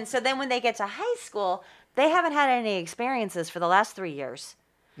 Yeah. And so then when they get to high school, they haven't had any experiences for the last 3 years.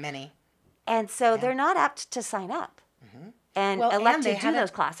 Many. And so they're not apt to sign up and elect to do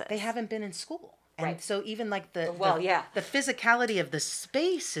those classes. They haven't been in school. And Right. so even like the physicality of the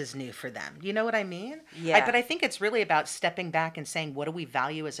space is new for them. You know what I mean? Yeah. But I think it's really about stepping back and saying, what do we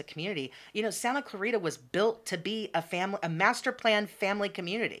value as a community? You know, Santa Clarita was built to be a master plan family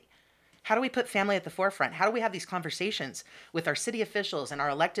community. How do we put family at the forefront? How do we have these conversations with our city officials and our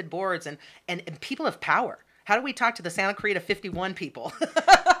elected boards and people of power? How do we talk to the Santa Clarita 51 people?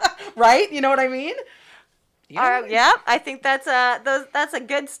 Right? You know what I mean? Yeah, I think that's a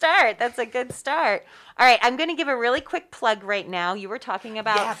good start. That's a good start. All right, I'm going to give a really quick plug right now. You were talking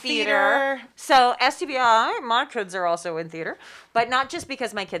about theater. So SCVI, my kids are also in theater, but not just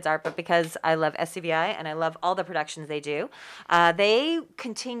because my kids are, but because I love SCVI and I love all the productions they do. They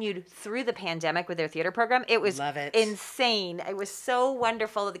continued through the pandemic with their theater program. It was insane. It was so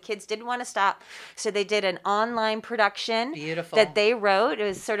wonderful. The kids didn't want to stop, so they did an online production that they wrote. It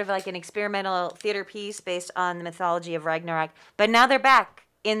was sort of like an experimental theater piece based on the mythology of Ragnarok, but now they're back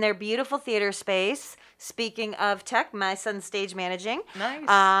in their beautiful theater space. Speaking of tech, my son's stage managing. Nice.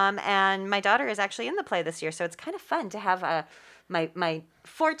 And my daughter is actually in the play this year, so it's kind of fun to have my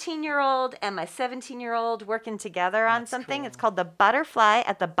 14-year-old and my 17-year-old working together on something. Cool. It's called The Butterfly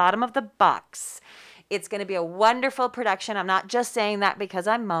at the Bottom of the Box. It's going to be a wonderful production. I'm not just saying that because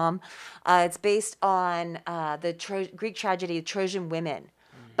I'm mom. It's based on the Greek tragedy, Trojan Women.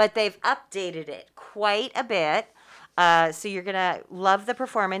 But they've updated it quite a bit. So you're going to love the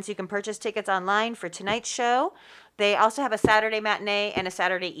performance. You can purchase tickets online for tonight's show. They also have a Saturday matinee and a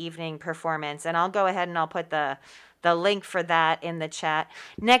Saturday evening performance. And I'll go ahead and I'll put the link for that in the chat.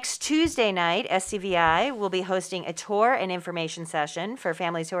 Next Tuesday night, SCVI will be hosting a tour and information session for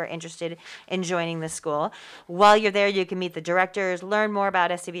families who are interested in joining the school. While you're there, you can meet the directors, learn more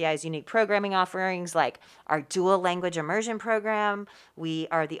about SCVI's unique programming offerings like our dual language immersion program. We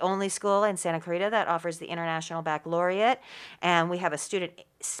are the only school in Santa Clarita that offers the International Baccalaureate, and we have a student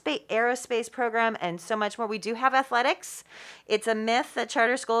aerospace program and so much more. We do have athletics. It's a myth that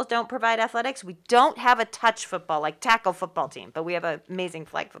charter schools don't provide athletics. We don't have a touch football, like tackle football team, but we have an amazing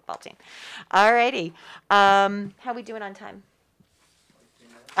flag football team. All righty. How we doing on time?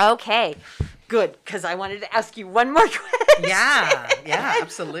 Okay, good, because I wanted to ask you one more question. Yeah,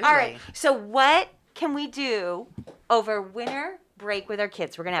 absolutely. All right, so what can we do over winter break with our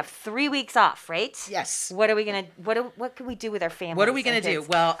kids? We're gonna have 3 weeks off, right? Yes. What are we gonna? What can we do with our families? What are we gonna do?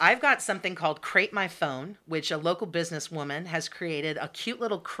 Well, I've got something called Crate My Phone, which a local businesswoman has created a cute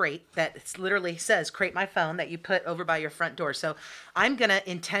little crate that literally says "Crate My Phone" that you put over by your front door. So I'm gonna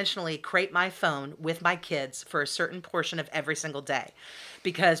intentionally crate my phone with my kids for a certain portion of every single day,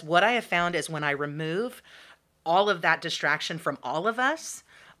 because what I have found is when I remove all of that distraction from all of us,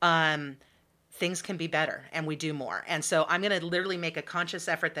 things can be better and we do more. And so I'm going to literally make a conscious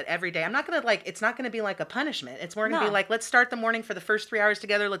effort that every day, I'm not going to it's not going to be like a punishment. It's more going to be like, let's start the morning for the first 3 hours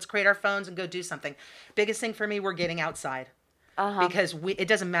together. Let's create our phones and go do something. Biggest thing for me, we're getting outside. Because it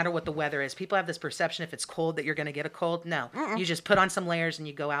doesn't matter what the weather is. People have this perception if it's cold that you're going to get a cold. No, you just put on some layers and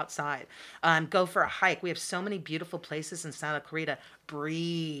you go outside. Go for a hike. We have so many beautiful places in Santa Clarita.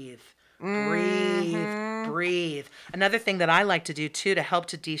 Breathe. Breathe. Another thing that I like to do too to help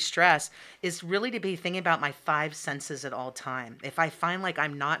to de-stress is really to be thinking about my 5 senses at all time. If I find like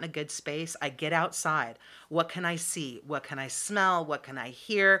I'm not in a good space, I get outside. What can I see? What can I smell? What can I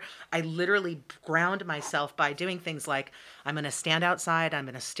hear? I literally ground myself by doing things like I'm going to stand outside. I'm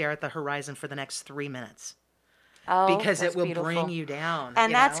going to stare at the horizon for the next 3 minutes. Because it will bring you down.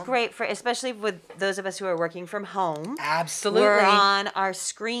 And that's great for, especially with those of us who are working from home. Absolutely. We're on our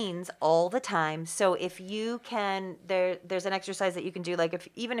screens all the time. So if you can, there's an exercise that you can do, like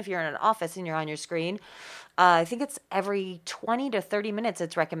even if you're in an office and you're on your screen, I think it's every 20 to 30 minutes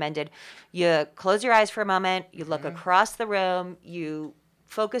it's recommended. You close your eyes for a moment, you look across the room, you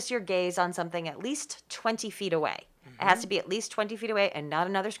focus your gaze on something at least 20 feet away. It has to be at least 20 feet away and not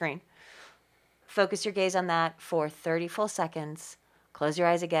another screen. Focus your gaze on that for 30 full seconds. Close your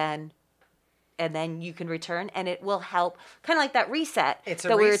eyes again. And then you can return, and it will help. Kind of like that reset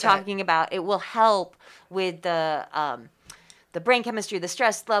that we were talking about. It will help with the brain chemistry, the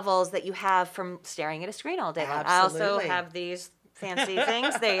stress levels that you have from staring at a screen all day long. I also have these fancy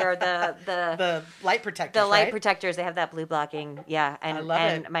things. They are the light protectors. The light protectors. They have that blue blocking. Yeah, and I love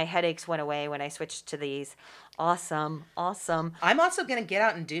it. My headaches went away when I switched to these. Awesome. I'm also going to get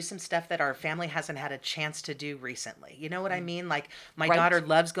out and do some stuff that our family hasn't had a chance to do recently. You know what I mean? Like my daughter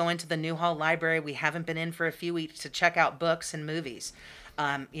loves going to the Newhall Library. We haven't been in for a few weeks to check out books and movies.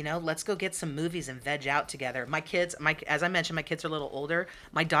 Let's go get some movies and veg out together. My kids, as I mentioned, my kids are a little older.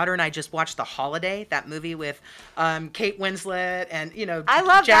 My daughter and I just watched The Holiday, that movie with Kate Winslet and, I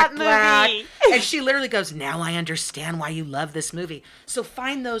love Jack that Black. movie. And she literally goes, now I understand why you love this movie. So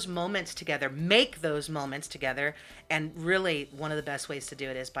find those moments together, make those moments together. And really, one of the best ways to do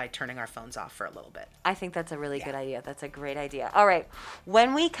it is by turning our phones off for a little bit. I think that's a really good idea. That's a great idea. All right.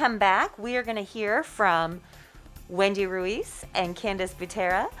 When we come back, we are going to hear from Wendy Ruiz and Candace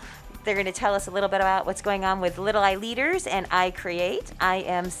Butera. They're going to tell us a little bit about what's going on with Little iLEADers and iCreate. I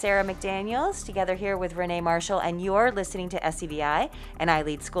am Sarah McDaniels, together here with Renee Marshall, and you're listening to SCVI and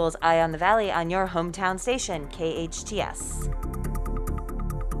iLEAD Schools Eye on the Valley on your hometown station, KHTS.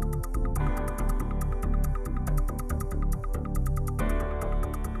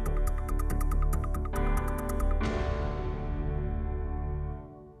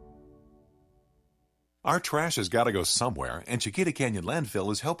 Our trash has got to go somewhere, and Chiquita Canyon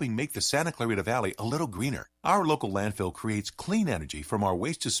Landfill is helping make the Santa Clarita Valley a little greener. Our local landfill creates clean energy from our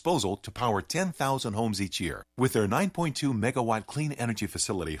waste disposal to power 10,000 homes each year. With their 9.2 megawatt clean energy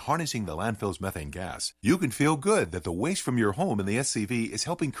facility harnessing the landfill's methane gas, you can feel good that the waste from your home in the SCV is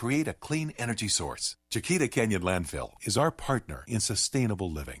helping create a clean energy source. Chiquita Canyon Landfill is our partner in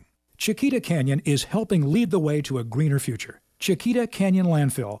sustainable living. Chiquita Canyon is helping lead the way to a greener future. Chiquita Canyon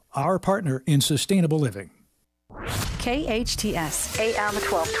Landfill, our partner in sustainable living. KHTS, AM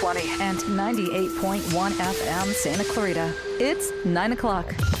 1220 and 98.1 FM Santa Clarita. It's 9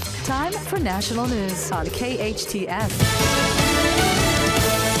 o'clock. Time for national news on KHTS.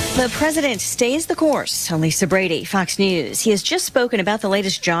 The president stays the course. Lisa Brady, Fox News. He has just spoken about the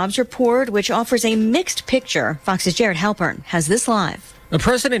latest jobs report, which offers a mixed picture. Fox's Jared Halpern has this live.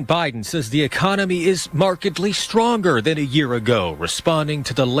 President Biden says the economy is markedly stronger than a year ago, responding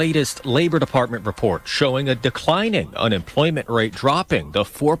to the latest Labor Department report showing a declining unemployment rate dropping to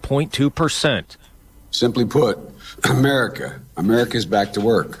 4.2%. Simply put, America's back to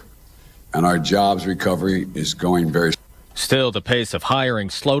work, and our jobs recovery is going very. Still, the pace of hiring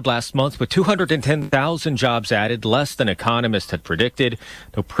slowed last month with 210,000 jobs added, less than economists had predicted,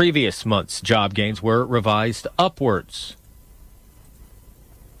 though previous month's job gains were revised upwards.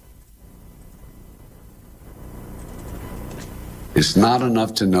 It's not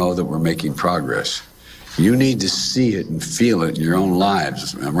enough to know that we're making progress. You need to see it and feel it in your own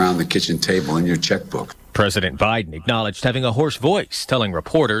lives, around the kitchen table, in your checkbook. President Biden acknowledged having a hoarse voice, telling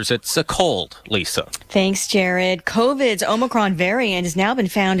reporters it's a cold. Lisa. Thanks, Jared. COVID's Omicron variant has now been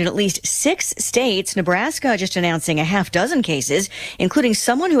found in at least 6 states. Nebraska just announcing a half dozen cases, including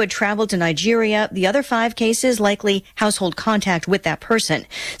someone who had traveled to Nigeria. The other 5 cases likely household contact with that person.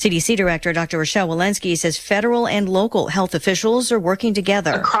 CDC Director Dr. Rochelle Walensky says federal and local health officials are working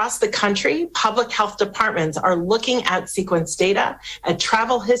together. Across the country, public health departments are looking at sequence data, at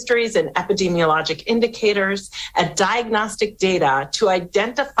travel histories and epidemiologic indicators, at diagnostic data to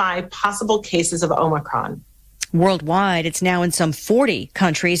identify possible cases of Omicron. Worldwide, it's now in some 40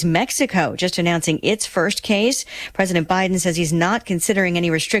 countries. Mexico just announcing its first case. President Biden says he's not considering any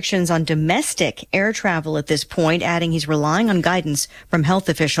restrictions on domestic air travel at this point, adding he's relying on guidance from health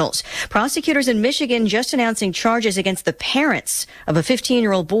officials. Prosecutors in Michigan just announcing charges against the parents of a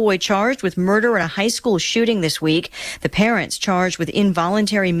 15-year-old boy charged with murder in a high school shooting this week. The parents charged with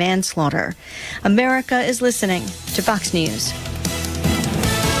involuntary manslaughter. America is listening to Fox News.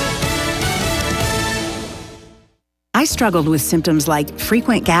 I struggled with symptoms like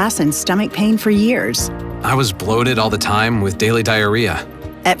frequent gas and stomach pain for years. I was bloated all the time with daily diarrhea.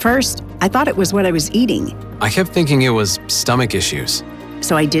 At first, I thought it was what I was eating. I kept thinking it was stomach issues.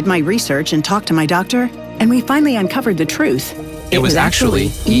 So I did my research and talked to my doctor, and we finally uncovered the truth. It was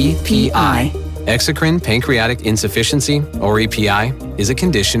actually EPI. Exocrine pancreatic insufficiency, or EPI, is a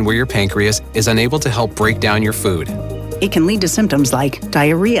condition where your pancreas is unable to help break down your food. It can lead to symptoms like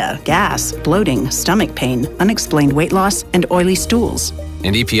diarrhea, gas, bloating, stomach pain, unexplained weight loss, and oily stools.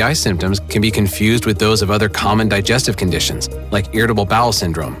 And EPI symptoms can be confused with those of other common digestive conditions, like irritable bowel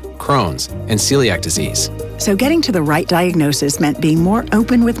syndrome, Crohn's, and celiac disease. So getting to the right diagnosis meant being more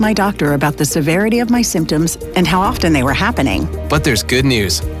open with my doctor about the severity of my symptoms and how often they were happening. But there's good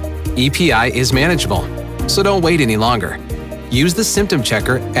news. EPI is manageable, so don't wait any longer. Use the symptom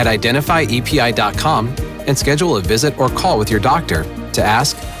checker at identifyepi.com and schedule a visit or call with your doctor to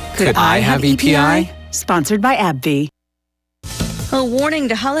ask, could I have EPI? Sponsored by AbbVie. A warning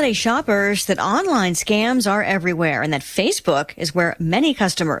to holiday shoppers that online scams are everywhere and that Facebook is where many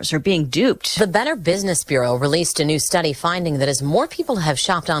customers are being duped. The Better Business Bureau released a new study finding that as more people have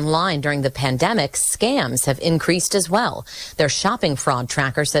shopped online during the pandemic, scams have increased as well. Their shopping fraud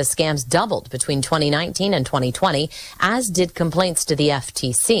tracker says scams doubled between 2019 and 2020, as did complaints to the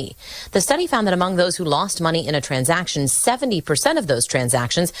FTC. The study found that among those who lost money in a transaction, 70% of those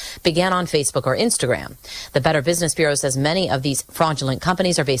transactions began on Facebook or Instagram. The Better Business Bureau says many of these fraudulent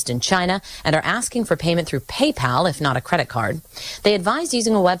companies are based in China and are asking for payment through PayPal, if not a credit card. They advise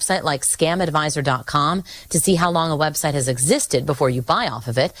using a website like scamadvisor.com to see how long a website has existed before you buy off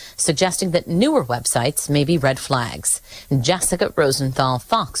of it, suggesting that newer websites may be red flags. Jessica Rosenthal,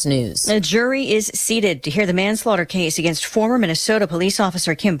 Fox News. A jury is seated to hear the manslaughter case against former Minnesota police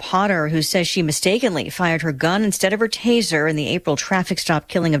officer Kim Potter, who says she mistakenly fired her gun instead of her taser in the April traffic stop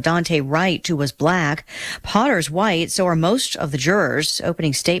killing of Dante Wright, who was black. Potter's white, so are most of the jurors.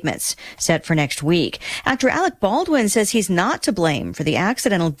 Opening statements set for next week. Actor Alec Baldwin says he's not to blame for the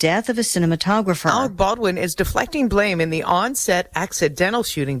accidental death of a cinematographer. Alec Baldwin is deflecting blame in the on-set accidental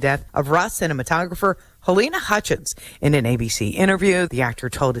shooting death of Ross cinematographer Helena Hutchins. In an ABC interview, the actor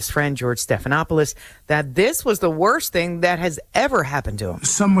told his friend George Stephanopoulos that this was the worst thing that has ever happened to him.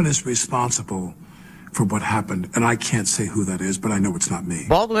 Someone is responsible for what happened, and I can't say who that is, but I know it's not me.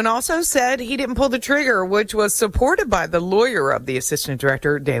 Baldwin also said he didn't pull the trigger, which was supported by the lawyer of the assistant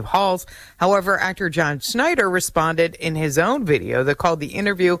director, Dave Halls. However, actor John Schneider responded in his own video that called the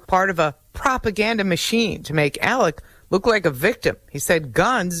interview part of a propaganda machine to make Alec look like a victim. He said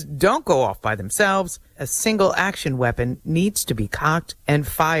guns don't go off by themselves. A single action weapon needs to be cocked and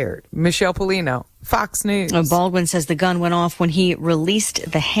fired. Michelle Polino, Fox News. Baldwin says the gun went off when he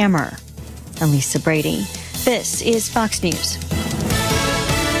released the hammer. Elisa Brady. This is Fox News.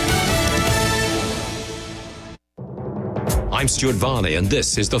 I'm Stuart Varney, and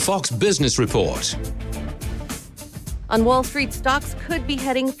this is the Fox Business Report. On Wall Street, stocks could be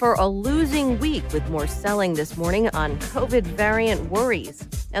heading for a losing week with more selling this morning on COVID variant worries.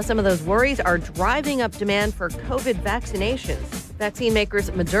 Now, some of those worries are driving up demand for COVID vaccinations. Vaccine makers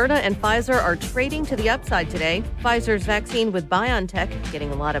Moderna and Pfizer are trading to the upside today. Pfizer's vaccine with BioNTech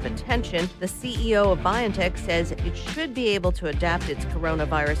getting a lot of attention. The CEO of BioNTech says it should be able to adapt its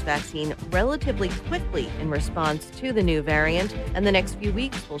coronavirus vaccine relatively quickly in response to the new variant, and the next few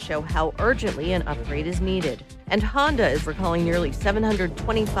weeks will show how urgently an upgrade is needed. And Honda is recalling nearly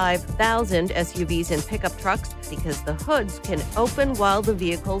 725,000 SUVs and pickup trucks because the hoods can open while the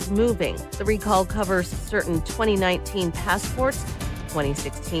vehicle's moving. The recall covers certain 2019 passports,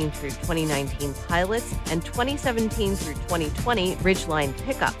 2016 through 2019 pilots, and 2017 through 2020 Ridgeline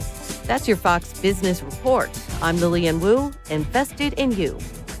pickups. That's your Fox Business Report. I'm Lillian Wu, invested in you.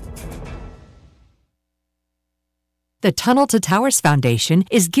 The Tunnel to Towers Foundation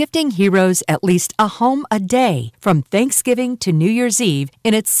is gifting heroes at least a home a day from Thanksgiving to New Year's Eve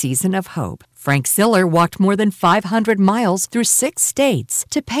in its season of hope. Frank Siller walked more than 500 miles through 6 states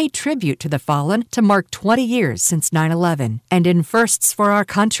to pay tribute to the fallen to mark 20 years since 9/11. And in firsts for our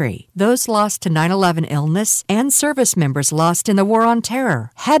country, those lost to 9/11 illness and service members lost in the War on Terror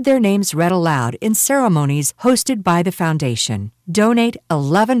had their names read aloud in ceremonies hosted by the foundation. Donate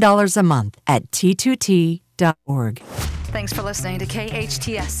 $11 a month at T2T.org. Thanks for listening to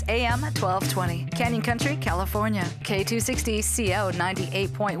KHTS AM 1220, Canyon Country, California. K260 CO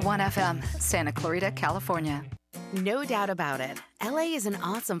 98.1 FM, Santa Clarita, California. No doubt about it, LA is an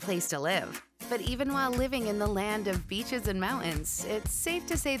awesome place to live. But even while living in the land of beaches and mountains, it's safe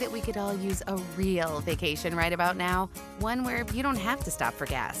to say that we could all use a real vacation right about now. One where you don't have to stop for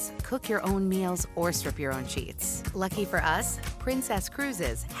gas, cook your own meals, or strip your own sheets. Lucky for us, Princess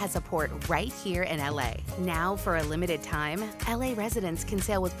Cruises has a port right here in LA. Now, for a limited time, LA residents can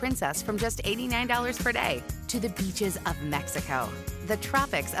sail with Princess from just $89 per day to the beaches of Mexico, the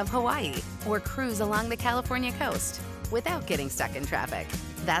tropics of Hawaii, or cruise along the California coast without getting stuck in traffic.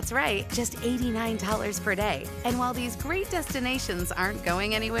 That's right, just $89 per day. And while these great destinations aren't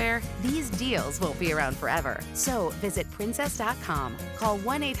going anywhere, these deals won't be around forever. So visit princess.com, call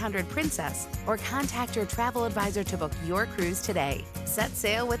 1-800-PRINCESS, or contact your travel advisor to book your cruise today. Set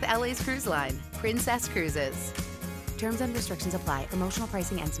sail with LA's cruise line, Princess Cruises. Terms and restrictions apply. Promotional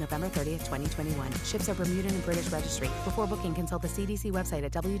pricing ends November 30th, 2021. Ships are Bermudan and British registry. Before booking, consult the CDC website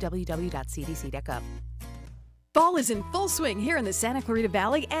at www.cdc.gov. Fall is in full swing here in the Santa Clarita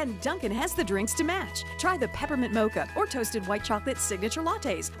Valley, and Dunkin' has the drinks to match. Try the peppermint mocha or toasted white chocolate signature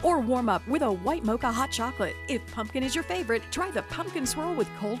lattes, or warm up with a white mocha hot chocolate. If pumpkin is your favorite, try the pumpkin swirl with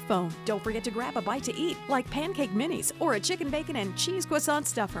cold foam. Don't forget to grab a bite to eat, like pancake minis or a chicken bacon and cheese croissant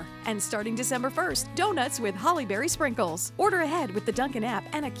stuffer. And starting December 1st, donuts with hollyberry sprinkles. Order ahead with the Dunkin' app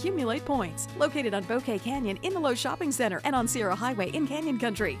and accumulate points. Located on Bouquet Canyon in the Lowe's Shopping Center and on Sierra Highway in Canyon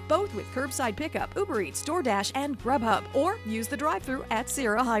Country, both with curbside pickup, Uber Eats, DoorDash, and Grubhub, or use the drive-thru at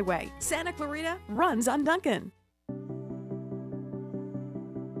Sierra Highway. Santa Clarita runs on Dunkin'.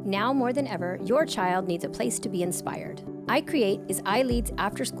 Now more than ever, your child needs a place to be inspired. iCreate is iLEAD's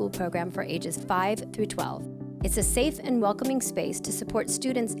after-school program for ages 5 through 12. It's a safe and welcoming space to support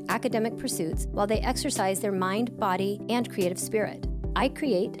students' academic pursuits while they exercise their mind, body, and creative spirit.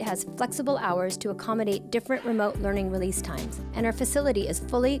 iCreate has flexible hours to accommodate different remote learning release times, and our facility is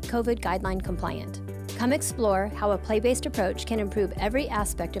fully COVID guideline compliant. Come explore how a play-based approach can improve every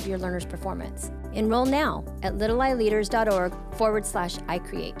aspect of your learner's performance. Enroll now at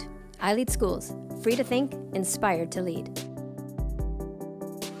littleileaders.org/iCreate. iLEAD Schools, free to think, inspired to lead.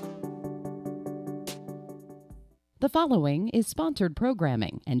 The following is sponsored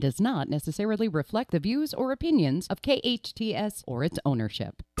programming and does not necessarily reflect the views or opinions of KHTS or its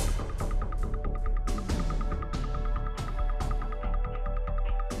ownership.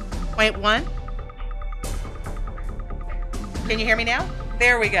 Wait, one? Can you hear me now?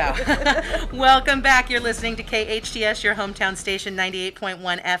 There we go. Welcome back. You're listening to KHTS, your hometown station, 98.1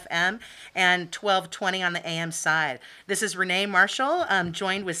 FM and 1220 on the AM side. This is Renee Marshall,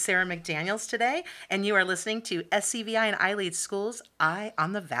 joined with Sarah McDaniels today, and you are listening to SCVI and iLEAD Schools, Eye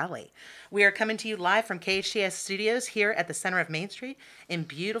on the Valley. We are coming to you live from KHTS studios here at the center of Main Street in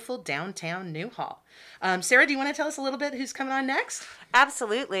beautiful downtown Newhall. Sarah, do you want to tell us a little bit who's coming on next?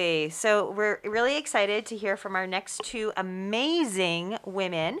 Absolutely. So we're really excited to hear from our next two amazing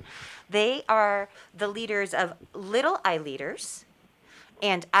women. They are the leaders of Little iLEADers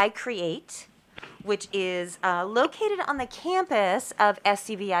and iCreate, which is located on the campus of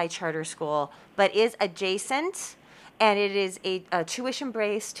SCVI Charter School, but is adjacent, and it is a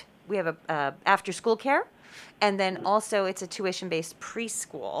tuition-based. We have a after-school care, and then also it's a tuition-based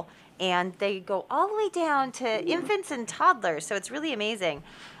preschool. And they go all the way down to infants and toddlers, so it's really amazing.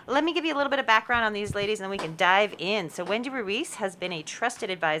 Let me give you a little bit of background on these ladies, and then we can dive in. So Wendy Ruiz has been a trusted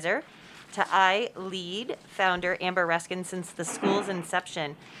advisor to iLEAD founder Amber Reskin since the school's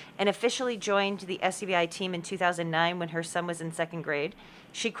inception, and officially joined the SCVI team in 2009 when her son was in second grade.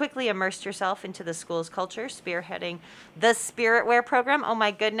 She quickly immersed herself into the school's culture, spearheading the Spirit Wear program. Oh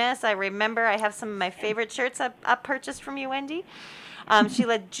my goodness, I remember I have some of my favorite shirts I purchased from you, Wendy. She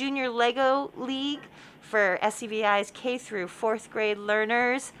led Junior Lego League for SCVI's K through 4th grade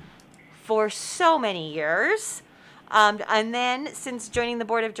learners for so many years. And then since joining the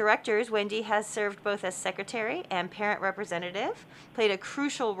board of directors, Wendy has served both as secretary and parent representative, played a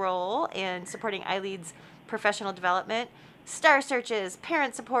crucial role in supporting iLEAD's professional development, STAR searches,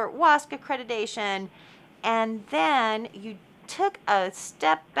 parent support, WASC accreditation, and then you took a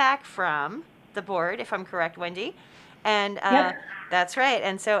step back from the board, if I'm correct, Wendy, and Yep. That's right.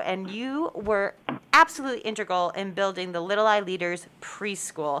 And you were absolutely integral in building the Little iLEADers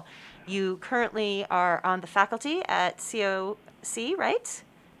preschool. You currently are on the faculty at COC, right?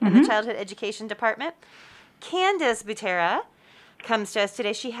 In the Childhood Education Department. Candace Butera comes to us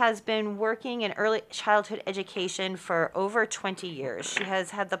today. She has been working in early childhood education for over 20 years. She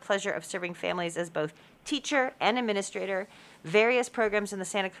has had the pleasure of serving families as both teacher and administrator, various programs in the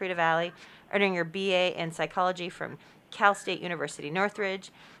Santa Clarita Valley, earning her BA in psychology from Cal State University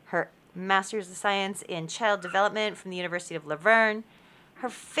Northridge, her Master's of Science in Child Development from the University of La Verne. Her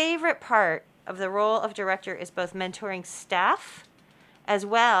favorite part of the role of director is both mentoring staff as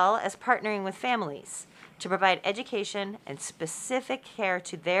well as partnering with families to provide education and specific care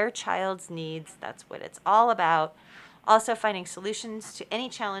to their child's needs. That's what it's all about. Also finding solutions to any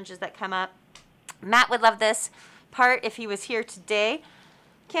challenges that come up. Matt would love this part if he was here today.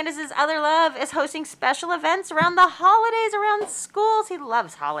 Candace's other love is hosting special events around the holidays, around schools. He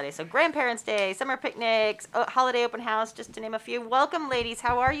loves holidays. So Grandparents' Day, summer picnics, holiday open house, just to name a few. Welcome, ladies.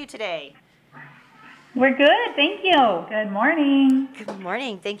 How are you today? We're good. Thank you. Good morning. Good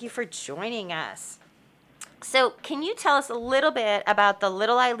morning. Thank you for joining us. So can you tell us a little bit about the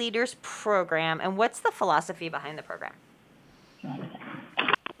Little iLEADers program and what's the philosophy behind the program?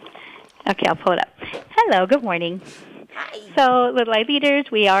 Okay, I'll pull it up. Hello, good morning. Hi. So, Little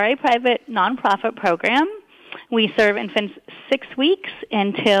iLEADers, we are a private nonprofit program. We serve infants 6 weeks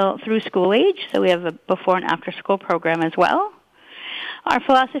through school age, so we have a before and after school program as well. Our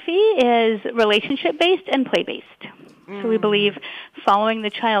philosophy is relationship-based and play-based. So we believe following the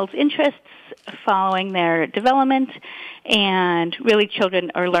child's interests, following their development, and really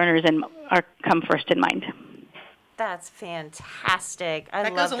children or learners come first in mind. That's fantastic. I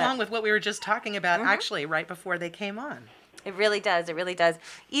That love goes along with what we were just talking about, actually, right before they came on. It really does. It really does.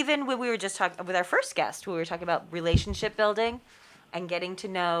 Even when we were just talking with our first guest, we were talking about relationship building and getting to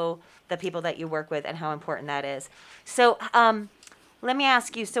know the people that you work with and how important that is. So let me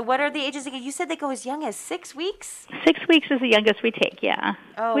ask you, so what are the ages again? You said they go as young as 6 weeks? 6 weeks is the youngest we take, yeah.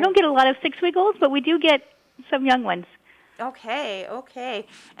 Oh. We don't get a lot of 6-week-olds, but we do get some young ones. Okay.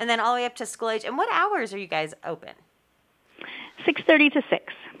 And then all the way up to school age. And what hours are you guys open? 6:30 to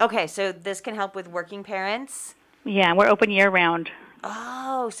 6. Okay, so this can help with working parents? Yeah, we're open year-round.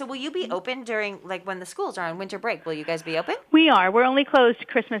 Oh, so will you be open during, like, when the schools are on winter break? Will you guys be open? We are. We're only closed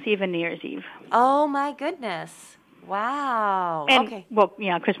Christmas Eve and New Year's Eve. Oh, my goodness. Wow. And, okay. Well,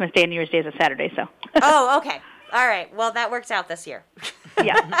 yeah, Christmas Day and New Year's Day is a Saturday, so. Oh, okay. All right. Well, that works out this year.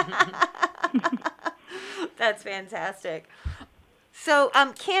 Yeah. That's fantastic. So,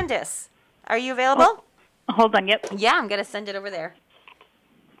 Candace, are you available? Hold on, yep. Yeah, I'm going to send it over there.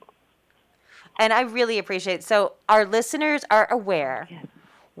 And I really appreciate it. So our listeners are aware,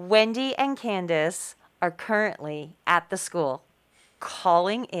 Wendy and Candace are currently at the school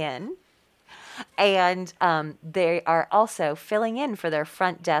calling in, and they are also filling in for their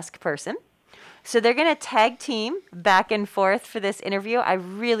front desk person. So they're going to tag team back and forth for this interview. I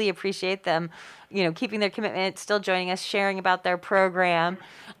really appreciate them, keeping their commitment, still joining us, sharing about their program.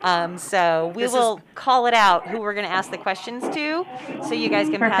 So we will call it out who we're going to ask the questions to, so you guys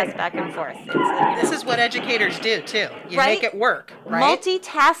can pass back and forth. This is what educators do too. You make it work, right?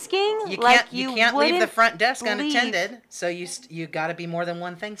 Multitasking, you can't leave the front desk unattended. So you got to be more than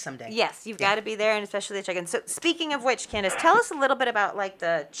one thing someday. Yes, you've got to be there, and especially the check-in. So speaking of which, Candace, tell us a little bit about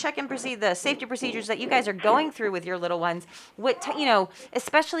the check-in the safety procedures that you guys are going through with your little ones.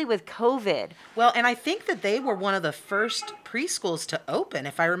 Especially with COVID. Well, and I think that they were one of the first preschools to open,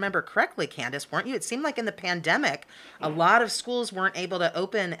 if I remember correctly, Candace, weren't you? It seemed like in the pandemic, a lot of schools weren't able to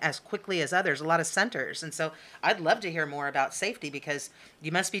open as quickly as others, a lot of centers. And so I'd love to hear more about safety, because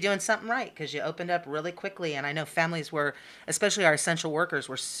you must be doing something right, because you opened up really quickly. And I know families were, especially our essential workers,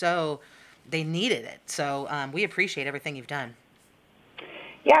 they needed it. So we appreciate everything you've done.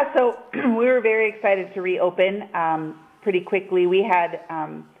 Yeah, so we were very excited to reopen pretty quickly. We had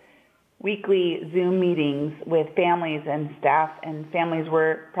weekly Zoom meetings with families and staff, and families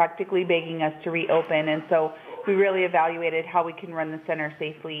were practically begging us to reopen. And so we really evaluated how we can run the center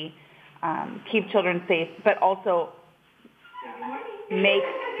safely, keep children safe, but also make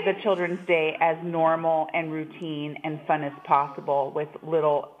the children's day as normal and routine and fun as possible with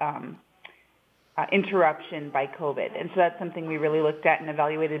little interruption by COVID. And so that's something we really looked at and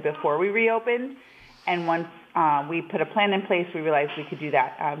evaluated before we reopened. And once we put a plan in place, we realized we could do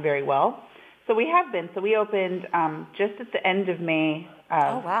that very well. So we have been. So we opened just at the end of May.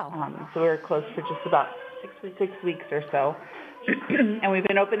 Oh, wow. So we were closed for just about 6 weeks or so. And we've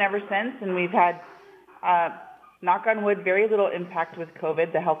been open ever since. And we've had, knock on wood, very little impact with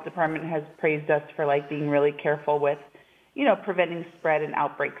COVID. The health department has praised us for being really careful with, preventing spread and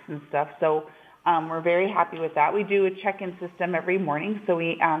outbreaks and stuff. So we're very happy with that. We do a check-in system every morning. So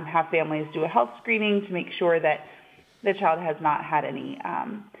we have families do a health screening to make sure that the child has not had any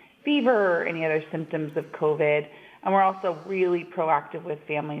fever or any other symptoms of COVID. And we're also really proactive with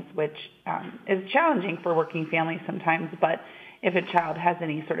families, which is challenging for working families sometimes. But if a child has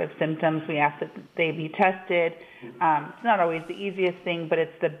any sort of symptoms, we ask that they be tested. It's not always the easiest thing, but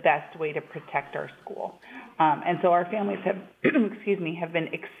it's the best way to protect our school. And so our families have, have been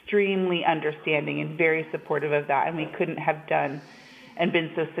extremely understanding and very supportive of that. And we couldn't have done and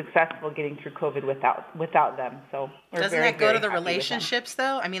been so successful getting through COVID without them. So doesn't that go to the relationships,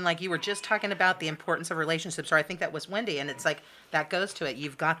 though? I mean, you were just talking about the importance of relationships, or I think that was Wendy, and it's that goes to it.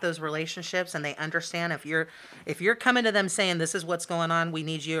 You've got those relationships, and they understand if you're coming to them saying, this is what's going on, we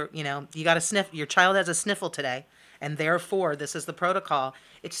need you, you got to sniff, your child has a sniffle today, and therefore this is the protocol.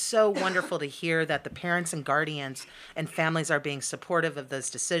 It's so wonderful to hear that the parents and guardians and families are being supportive of those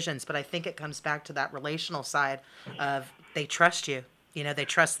decisions, but I think it comes back to that relational side of they trust you. They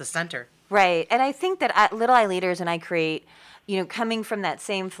trust the center. Right. And I think that Little iLEADers and I Create, coming from that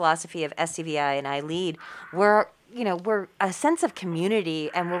same philosophy of SCVI and iLEAD, we're a sense of community,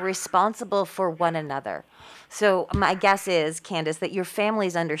 and we're responsible for one another. So my guess is, Candace, that your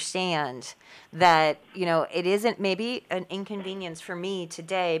families understand that, it isn't maybe an inconvenience for me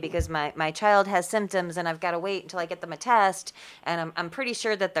today because my child has symptoms and I've got to wait until I get them a test, and I'm pretty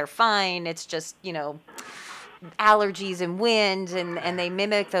sure that they're fine. It's just, allergies and wind, and they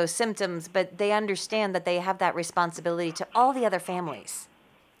mimic those symptoms, but they understand that they have that responsibility to all the other families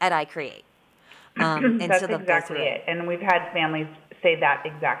at iCreate. That's exactly it. And we've had families say that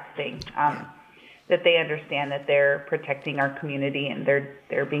exact thing, that they understand that they're protecting our community and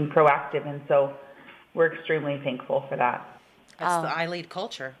they're being proactive, and so we're extremely thankful for that. That's the iLEAD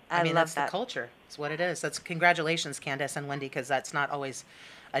culture. I mean, that's the culture. It's what it is. That's congratulations, Candace and Wendy, because that's not always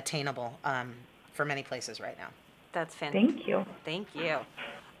attainable for many places right now. That's fantastic. Thank you. Thank you.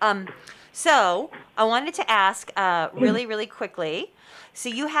 So I wanted to ask really, really quickly. So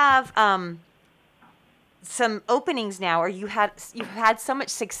you have some openings now, or you've had so much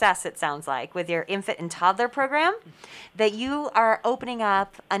success, it sounds like, with your infant and toddler program, that you are opening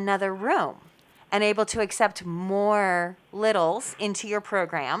up another room and able to accept more littles into your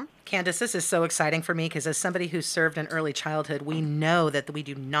program. Candace, this is so exciting for me because as somebody who's served in early childhood, we know that we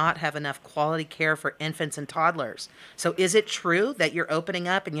do not have enough quality care for infants and toddlers. So is it true that you're opening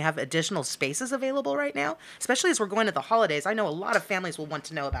up and you have additional spaces available right now? Especially as we're going to the holidays, I know a lot of families will want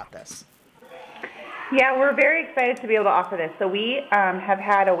to know about this. Yeah, we're very excited to be able to offer this. So we have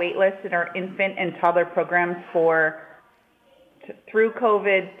had a wait list in our infant and toddler programs through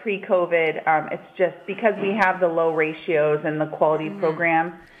COVID, pre-COVID. It's just because we have the low ratios and the quality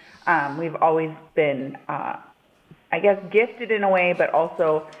program, we've always been, gifted in a way, but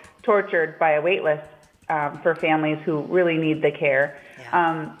also tortured by a wait list for families who really need the care.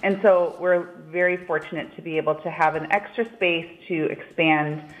 And so we're very fortunate to be able to have an extra space to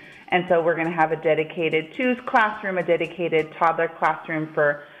expand. And so we're going to have a dedicated twos classroom, a dedicated toddler classroom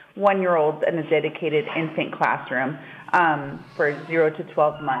for 1-year-olds, and a dedicated infant classroom for 0 to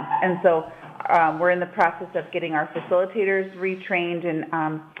 12 months. And so we're in the process of getting our facilitators retrained and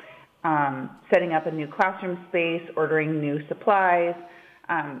setting up a new classroom space, ordering new supplies,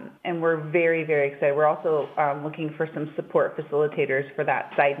 and we're very, very excited. We're also looking for some support facilitators for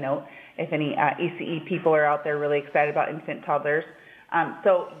that side note, if any ECE people are out there really excited about infant toddlers.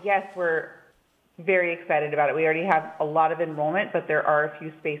 So yes, we're very excited about it. We already have a lot of enrollment, but there are a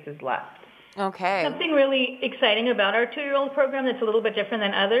few spaces left. Okay. Something really exciting about our 2-year-old program that's a little bit different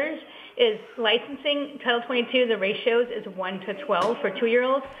than others is licensing. Title 22, the ratios is 1 to 12 for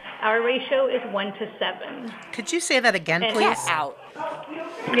 2-year-olds. Our ratio is 1 to 7. Could you say that again, please? Get out.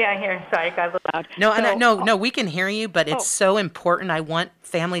 Yeah, here. Sorry, it got a little loud. No, we can hear you, but it's so important. I want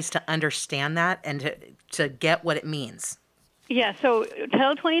families to understand that and to get what it means. Yeah, so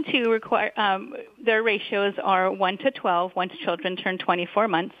Title 22 their ratios are 1 to 12 once children turn 24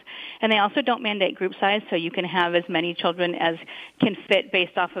 months. And they also don't mandate group size, so you can have as many children as can fit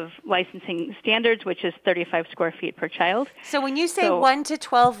based off of licensing standards, which is 35 square feet per child. So when you say 1 to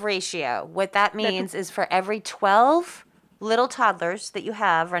 12 ratio, what that means is for every 12 little toddlers that you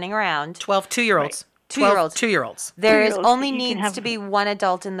have running around. 12 2-year-olds. Right. 2-year-olds. 2-year-olds. There is only needs to be one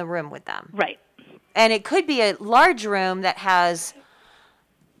adult in the room with them. Right. And it could be a large room that has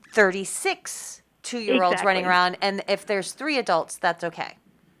 36 2-year-olds running around, and if there's 3 adults, that's okay.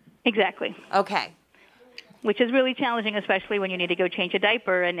 Exactly. Okay. Which is really challenging, especially when you need to go change a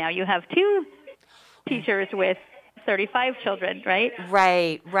diaper, and now you have 2 teachers with 35 children, right?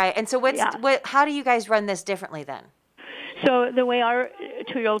 Right. And so how do you guys run this differently then? So the way our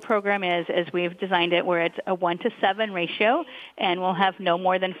 2-year-old program is we've designed it where it's a 1 to 7 ratio, and we'll have no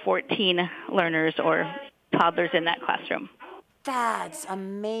more than 14 learners or toddlers in that classroom. That's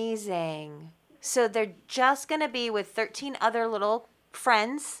amazing. So they're just going to be with 13 other little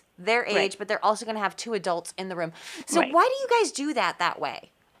friends their age, but they're also going to have 2 adults in the room. So why do you guys do that way?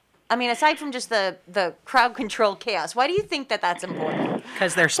 I mean, aside from just the crowd control chaos, why do you think that's important?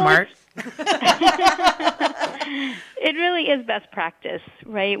 Because they're smart. It really is best practice,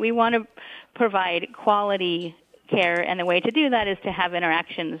 right? We want to provide quality care, and the way to do that is to have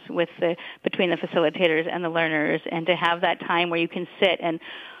interactions between the facilitators and the learners, and to have that time where you can sit and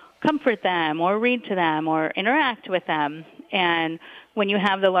comfort them or read to them or interact with them. And when you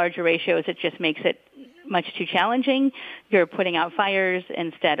have the larger ratios, it just makes it much too challenging. You're putting out fires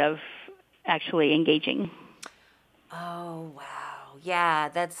instead of actually engaging. Oh, wow. Yeah,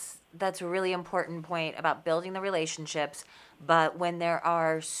 that's a really important point about building the relationships. But when there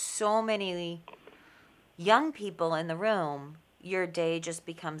are so many young people in the room, your day just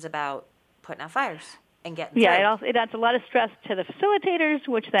becomes about putting out fires and getting through. It adds a lot of stress to the facilitators,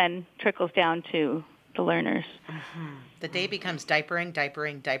 which then trickles down to the learners. Mm-hmm. The day becomes diapering,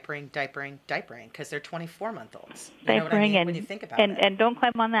 because they're 24-month-olds. You know what I mean? When you think about it. And don't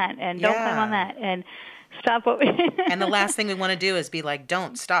climb on that, and don't climb on that, and stop what we And the last thing we want to do is be like,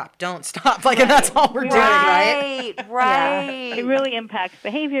 don't stop. Like, and that's all we're doing, right? Right. Yeah. It really impacts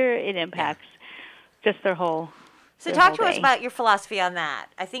behavior. It impacts just their whole So talk to us about your philosophy on that.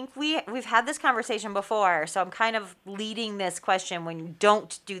 I think we've had this conversation before, so I'm kind of leading this question when you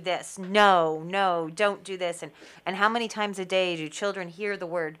don't do this. No, don't do this. And how many times a day do children hear the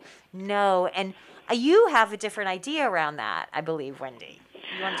word no? And you have a different idea around that, I believe, Wendy.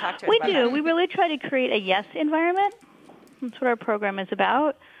 You want to talk to us about that? We do. We really try to create a yes environment. That's what our program is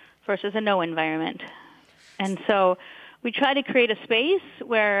about, versus a no environment. And so we try to create a space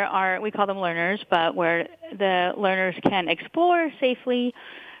where we call them learners, but where the learners can explore safely,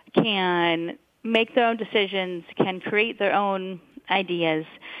 can make their own decisions, can create their own ideas.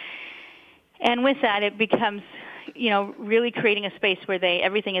 And with that, it becomes, really creating a space where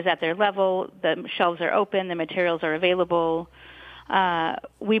everything is at their level, the shelves are open, the materials are available.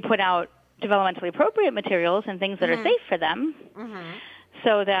 We put out developmentally appropriate materials and things that are safe for them,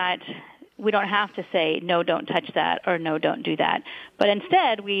 so that we don't have to say, no, don't touch that, or no, don't do that. But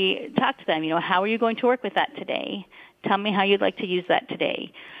instead, we talk to them, how are you going to work with that today? Tell me how you'd like to use that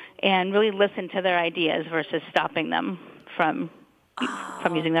today. And really listen to their ideas versus stopping them from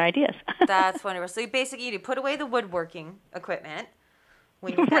using their ideas. That's wonderful. So you put away the woodworking equipment.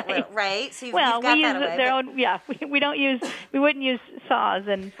 When you've got right? So you've got that away. We wouldn't use saws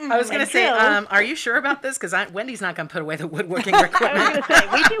and I was going to say, are you sure about this? Because Wendy's not going to put away the woodworking equipment. I was going to say,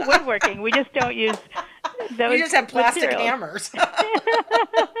 we do woodworking. We just don't use those. You just have plastic hammers.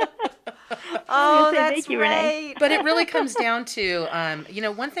 Oh, Thank you, Renee. But it really comes down to,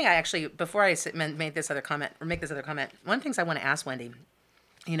 one thing I actually, before I make this other comment, one of the things I want to ask Wendy,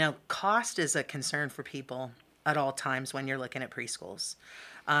 cost is a concern for people at all times when you're looking at preschools.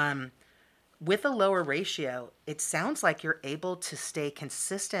 With a lower ratio, it sounds like you're able to stay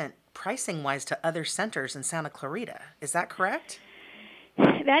consistent pricing-wise to other centers in Santa Clarita. Is that correct?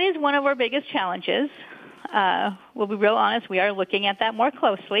 That is one of our biggest challenges. We'll be real honest, we are looking at that more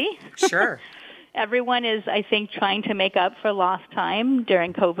closely. Sure. Everyone is, I think, trying to make up for lost time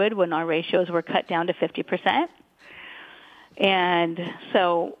during COVID when our ratios were cut down to 50%. And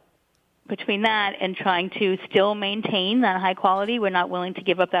so between that and trying to still maintain that high quality, we're not willing to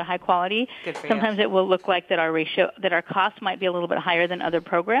give up that high quality. Good for Sometimes you. it will look like that our cost might be a little bit higher than other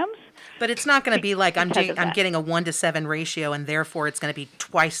programs. But it's not going to be like I'm getting a 1-to-7 ratio and therefore it's going to be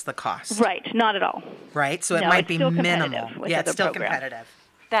twice the cost. Right, not at all. Right, so it No, might it's be still minimal. competitive with Yeah, it's other still programs. competitive.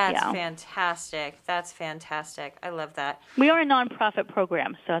 That's Yeah. fantastic. That's fantastic. I love that. We are a nonprofit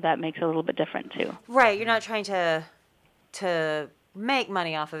program, so that makes it a little bit different too. Right, you're not trying to make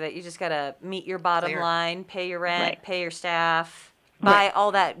money off of it. You just got to meet your bottom line, pay your rent, Right. pay your staff, buy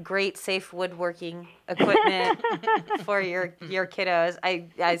all that great safe woodworking equipment for your kiddos.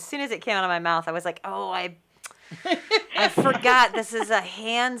 As soon as it came out of my mouth, I was like, I forgot this is a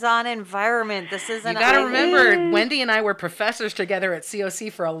hands-on environment. This isn't. You got to remember, Wendy and I were professors together at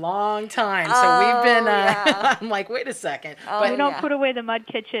COC for a long time, so we've been. I'm like, wait a second. But we don't put away the mud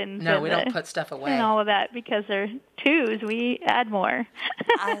kitchens. No, and we don't put stuff away. And all of that because they're twos. We add more.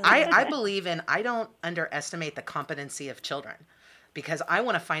 I believe in. I don't underestimate the competency of children, because I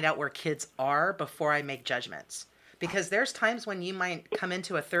want to find out where kids are before I make judgments. Because there's times when you might come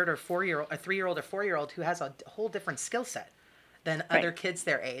into a 3-year-old or 4-year-old who has a whole different skill set than other kids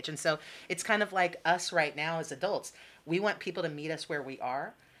their age. And so it's kind of like us right now as adults. We want people to meet us where we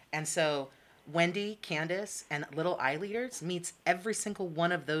are. And so Wendy, Candace, and Little iLEADers meets every single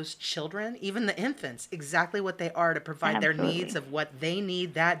one of those children, even the infants, exactly what they are to provide their needs of what they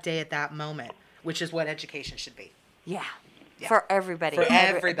need that day at that moment, which is what education should be. Yeah. For everybody. For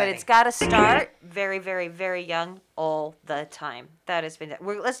everybody. But it's got to start very, very, very young all the time. That has been.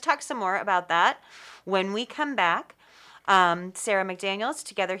 Let's talk some more about that when we come back. Sarah McDaniels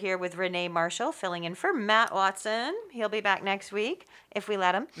together here with Renee Marshall filling in for Matt Watson. He'll be back next week if we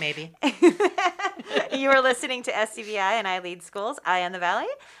let him. Maybe. You are listening to SCVI and iLEAD Schools, Eye on the Valley,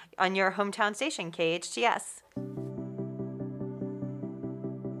 on your hometown station, KHTS.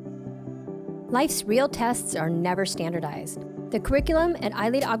 Life's real tests are never standardized. The curriculum at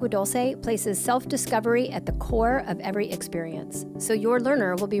iLEAD Agua Dulce places self-discovery at the core of every experience, so your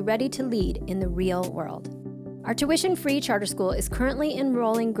learner will be ready to lead in the real world. Our tuition-free charter school is currently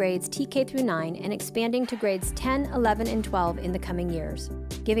enrolling grades TK through 9 and expanding to grades 10, 11, and 12 in the coming years,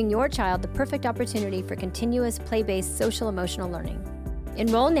 giving your child the perfect opportunity for continuous play-based social-emotional learning.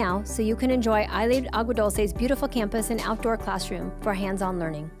 Enroll now so you can enjoy iLEAD Agua Dulce's beautiful campus and outdoor classroom for hands-on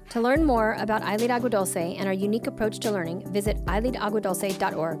learning. To learn more about iLEAD Agua Dulce and our unique approach to learning, visit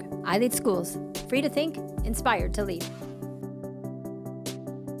iLEADaguadulce.org. iLEAD Schools, free to think, inspired to lead.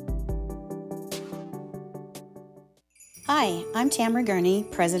 Hi, I'm Tamara Gurney,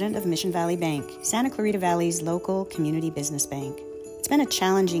 President of Mission Valley Bank, Santa Clarita Valley's local community business bank. It's been a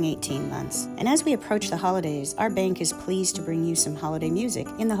challenging 18 months, and as we approach the holidays, our bank is pleased to bring you some holiday music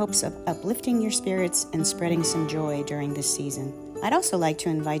in the hopes of uplifting your spirits and spreading some joy during this season. I'd also like to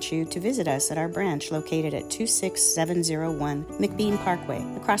invite you to visit us at our branch located at 26701 McBean Parkway,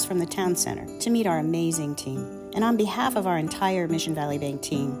 across from the Town Center, to meet our amazing team. And on behalf of our entire Mission Valley Bank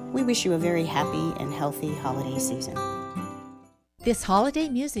team, we wish you a very happy and healthy holiday season. This holiday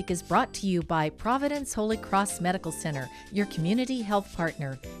music is brought to you by Providence Holy Cross Medical Center, your community health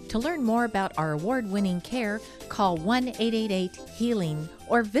partner. To learn more about our award-winning care, call 1-888-HEALING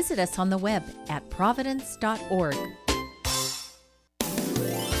or visit us on the web at providence.org.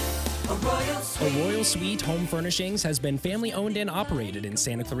 A Royal Suite Home Furnishings has been family-owned and operated in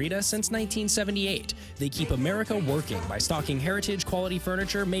Santa Clarita since 1978. They keep America working by stocking heritage-quality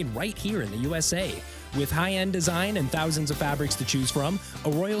furniture made right here in the USA. With high-end design and thousands of fabrics to choose from,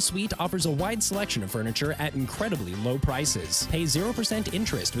 a Royal Suite offers a wide selection of furniture at incredibly low prices. Pay 0%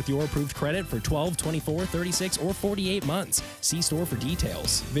 interest with your approved credit for 12, 24, 36, or 48 months. See store for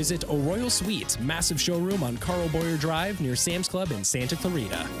details. Visit A Royal Suite, massive showroom on Carl Boyer Drive near Sam's Club in Santa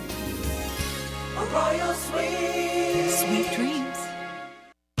Clarita. A Royal Suite. Sweet dreams.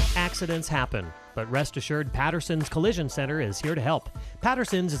 Accidents happen. But rest assured, Patterson's Collision Center is here to help.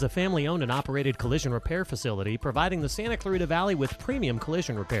 Patterson's is a family-owned and operated collision repair facility providing the Santa Clarita Valley with premium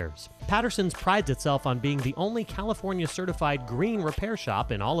collision repairs. Patterson's prides itself on being the only California-certified green repair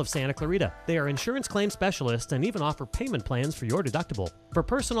shop in all of Santa Clarita. They are insurance claim specialists and even offer payment plans for your deductible. For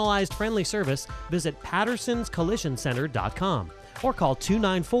personalized, friendly service, visit pattersonscollisioncenter.com or call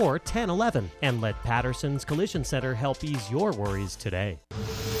 294-1011 and let Patterson's Collision Center help ease your worries today.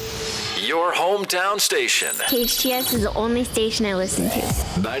 Your hometown station. KHTS is the only station I listen to.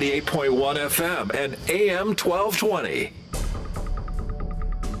 98.1 FM and AM 1220.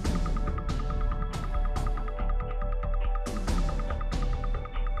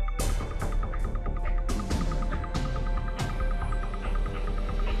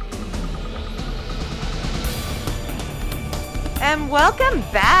 And welcome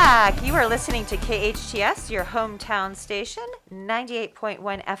back. You are listening to KHTS, your hometown station, 98.1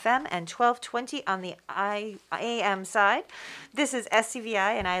 FM and 1220 on the AM side. This is SCVI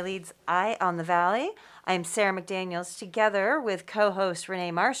and iLEADs Eye on the Valley. I'm Sarah McDaniels together with co-host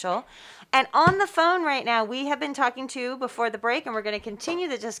Renee Marshall. And on the phone right now, we have been talking to before the break, and we're going to continue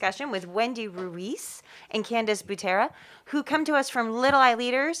the discussion with Wendy Ruiz and Candace Butera, who come to us from Little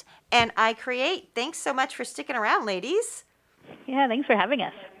iLEADers and iCreate. Thanks so much for sticking around, ladies. Yeah, thanks for having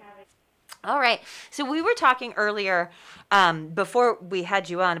us. All right. So we were talking earlier before we had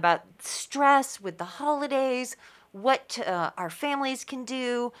you on about stress with the holidays, what our families can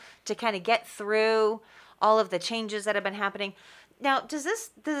do to kind of get through all of the changes that have been happening. Now, does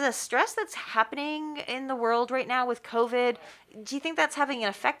the stress that's happening in the world right now with COVID, do you think that's having an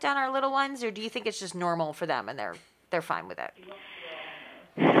effect on our little ones, or do you think it's just normal for them and they're fine with it?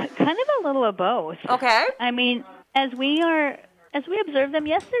 Kind of a little of both. Okay. I mean, as we observe them,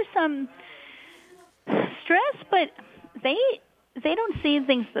 yes, there's some stress, but they don't see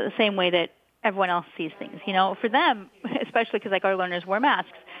things the same way that everyone else sees things. You know, for them, especially because like our learners wear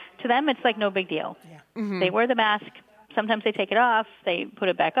masks, to them it's like no big deal. Yeah. Mm-hmm. They wear the mask. Sometimes they take it off. They put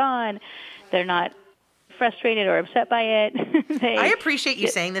it back on. They're not frustrated or upset by it. I appreciate you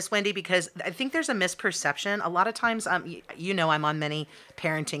saying this, Wendy, because I think there's a misperception. A lot of times, you know, I'm on many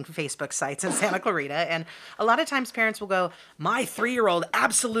parenting Facebook sites in Santa Clarita, and a lot of times parents will go, my 3-year-old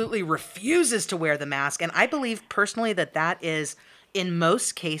absolutely refuses to wear the mask. And I believe personally that is, in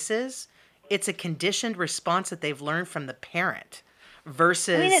most cases, it's a conditioned response that they've learned from the parent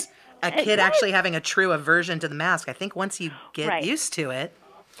versus a kid actually having a true aversion to the mask. I think once you get used to it,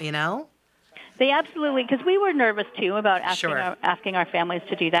 you know? They absolutely, because we were nervous too about asking our families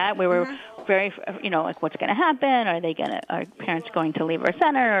to do that. We were very, like what's going to happen? Are parents going to leave our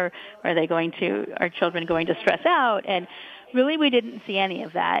center, or are our children going to stress out? And really, we didn't see any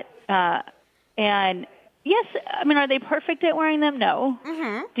of that. And yes, I mean, are they perfect at wearing them? No.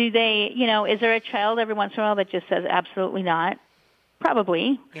 Mm-hmm. Do they? Is there a child every once in a while that just says absolutely not?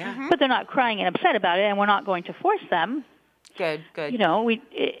 Probably. Yeah. Mm-hmm. But they're not crying and upset about it, and we're not going to force them. Good.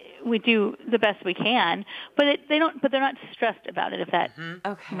 We do the best we can, but they're not stressed about it, if that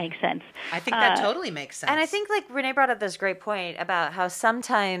makes sense. I think that totally makes sense. And I think like Renee brought up this great point about how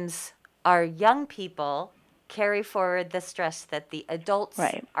sometimes our young people carry forward the stress that the adults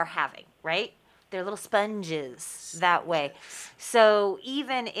are having, right? They're little sponges that way. So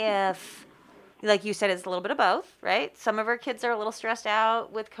even if, like you said, it's a little bit of both, right? Some of our kids are a little stressed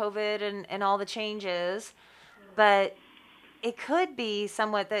out with COVID and all the changes, but it could be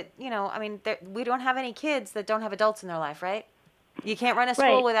somewhat that, we don't have any kids that don't have adults in their life, right? You can't run a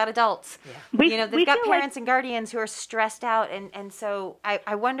school without adults. Yeah. They've got parents and guardians who are stressed out. And so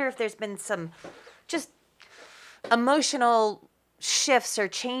I wonder if there's been some just emotional shifts or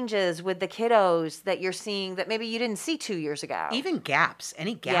changes with the kiddos that you're seeing that maybe you didn't see 2 years ago.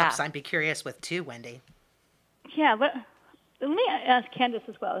 Any gaps, I'd be curious with too, Wendy. Yeah, let me ask Candace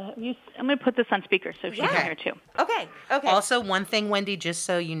as well. I'm going to put this on speaker so she can hear too. Okay. Also, one thing, Wendy, just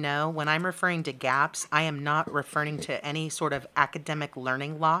so you know, when I'm referring to gaps, I am not referring to any sort of academic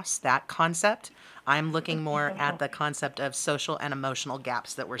learning loss, that concept. I'm looking more at the concept of social and emotional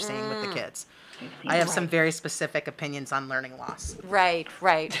gaps that we're seeing with the kids. I have some very specific opinions on learning loss. Right.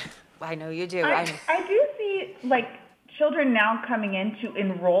 I know you do. I do see, children now coming in to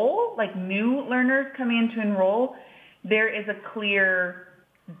enroll, new learners coming in to enroll. There is a clear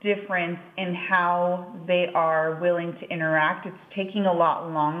difference in how they are willing to interact. It's taking a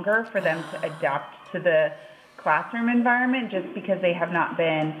lot longer for them to adapt to the classroom environment just because they have not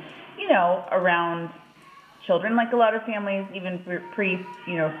been, around children. Like a lot of families, even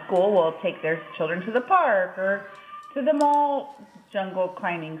school, will take their children to the park or to the mall jungle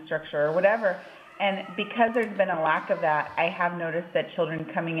climbing structure or whatever. And because there's been a lack of that, I have noticed that children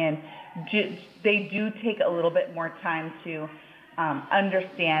coming in, they do take a little bit more time to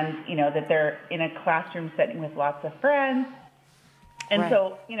understand, that they're in a classroom setting with lots of friends. And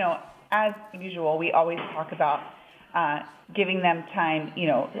so, as usual, we always talk about giving them time,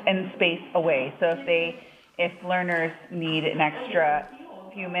 and space away. So if learners need an extra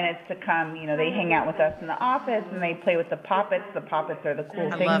few minutes to come, they hang out with us in the office and they play with the poppets. The poppets are the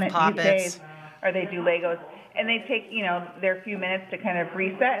cool thing these days. Or they do Legos, and they take, their few minutes to kind of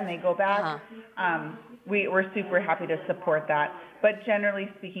reset, and they go back. We're super happy to support that. But generally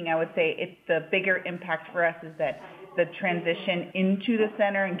speaking, I would say it's the bigger impact for us is that the transition into the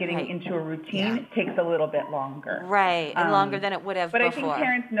center and getting into a routine takes a little bit longer. Right, and longer than it would have but before. I think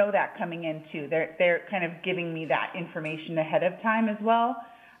parents know that coming in too. They're kind of giving me that information ahead of time as well.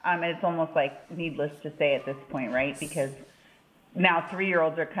 And it's almost like needless to say at this point, right? Because now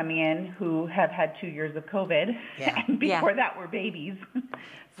 3-year-olds are coming in who have had 2 years of COVID, and before that were babies.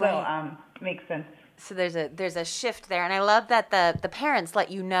 So makes sense. So there's a shift there, and I love that the parents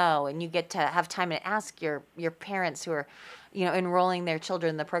let you know, and you get to have time to ask your parents who are, enrolling their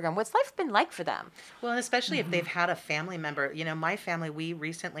children in the program, what's life been like for them? Well, and especially if they've had a family member. My family, we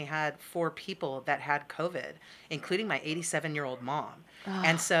recently had 4 people that had COVID, including my 87-year-old mom.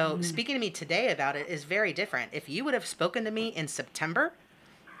 And so speaking to me today about it is very different. If you would have spoken to me in September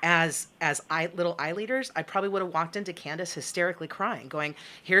as little iLEADers, I probably would have walked into Candace hysterically crying, going,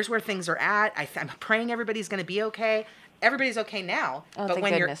 here's where things are at. I'm praying everybody's going to be okay. Everybody's okay now. But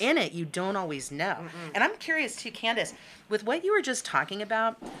when you're in it, you don't always know. And I'm curious too, Candace, with what you were just talking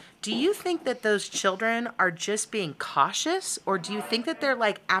about, do you think that those children are just being cautious, or do you think that they're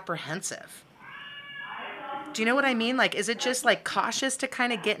like apprehensive? Do you know what I mean? Like, is it just like cautious to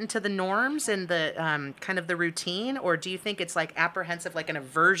kind of get into the norms and the kind of the routine, or do you think it's like apprehensive, like an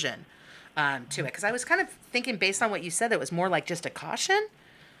aversion to it? Because I was kind of thinking, based on what you said, that it was more like just a caution.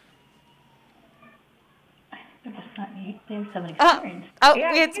 They're just not used to some experience. I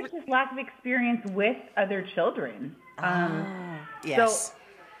think it's just lack of experience with other children. Yes.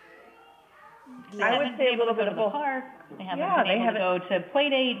 So I would say a little bit of both. They haven't been able to go to play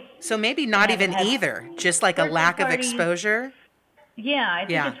dates. So maybe not even either, just like a lack of exposure. Yeah, I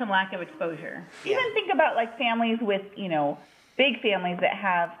think it's a lack of exposure. Even think about like families with, big families that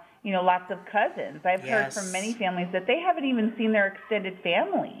have, lots of cousins. I've heard from many families that they haven't even seen their extended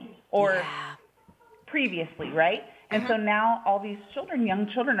family or previously, right? And so now all these young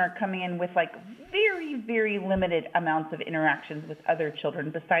children are coming in with like very, very limited amounts of interactions with other children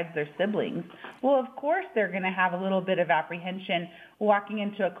besides their siblings. Well, of course, they're going to have a little bit of apprehension walking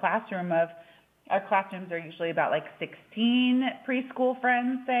into a classroom our classrooms are usually about like 16 preschool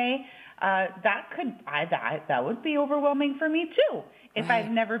friends, say. That would be overwhelming for me too, if I've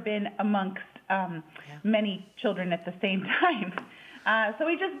never been amongst many children at the same time. So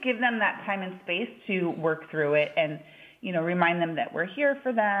we just give them that time and space to work through it and, remind them that we're here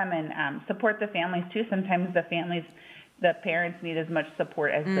for them and support the families too. Sometimes the parents need as much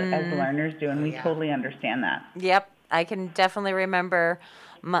support as the learners do, and we totally understand that. Yep. I can definitely remember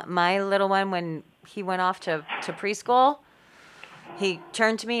my little one when he went off to preschool. He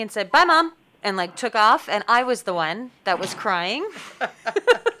turned to me and said, "Bye, Mom," and like took off, and I was the one that was crying.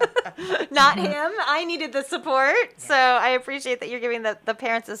 Not him. I needed the support. So I appreciate that you're giving the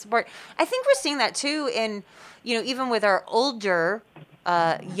parents the support. I think we're seeing that too in, even with our older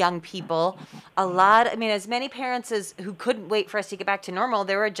young people, as many parents who couldn't wait for us to get back to normal,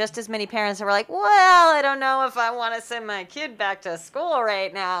 there were just as many parents that were like, well, I don't know if I want to send my kid back to school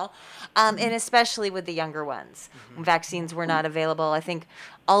right now. And especially with the younger ones. Vaccines were not available. I think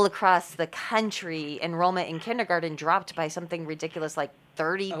all across the country, enrollment in kindergarten dropped by something ridiculous like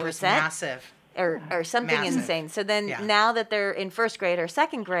 30%. Oh, it's massive. Or something insane. So then now that they're in first grade or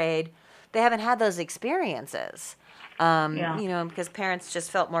second grade, they haven't had those experiences. Because parents just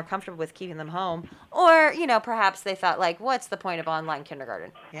felt more comfortable with keeping them home. Or, perhaps they thought, like, what's the point of online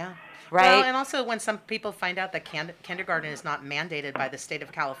kindergarten? Yeah. Right? Well, and also when some people find out that kindergarten is not mandated by the state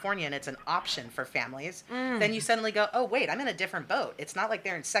of California and it's an option for families, then you suddenly go, oh, wait, I'm in a different boat. It's not like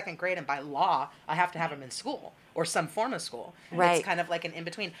they're in second grade and by law I have to have them in school or some form of school. Right. It's kind of like an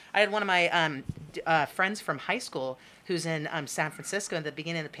in-between. I had one of my friends from high school who's in San Francisco. At the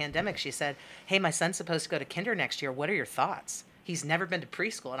beginning of the pandemic, she said, hey, my son's supposed to go to kinder next year. What are your thoughts? He's never been to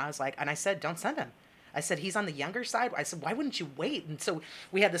preschool. And I said, don't send him. I said, he's on the younger side. I said, why wouldn't you wait? And so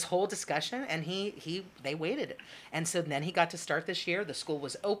we had this whole discussion, and they waited. And so then he got to start this year. The school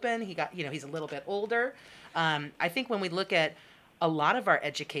was open. He got, he's a little bit older. I think when we look at a lot of our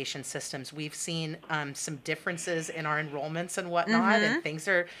education systems, we've seen some differences in our enrollments and whatnot, and things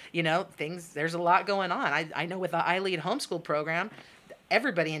are, there's a lot going on. I know with the iLEAD homeschool program,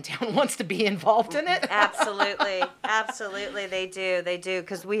 everybody in town wants to be involved in it. Absolutely. Absolutely. They do.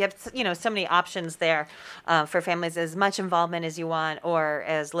 Because we have, so many options there for families, as much involvement as you want or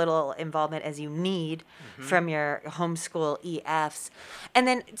as little involvement as you need from your homeschool EFs. And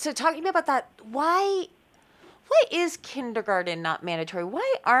then, so talking about that, why is kindergarten not mandatory?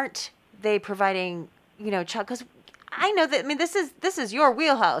 Why aren't they providing, child? Because I know that, this is your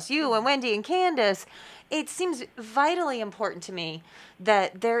wheelhouse, you and Wendy and Candace. It seems vitally important to me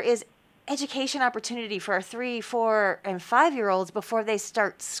that there is education opportunity for our 3, 4, and 5-year-olds before they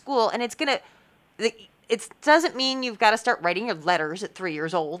start school. And it doesn't mean you've got to start writing your letters at 3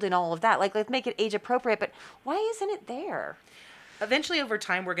 years old and all of that. Like, let's make it age appropriate. But why isn't it there? Eventually, over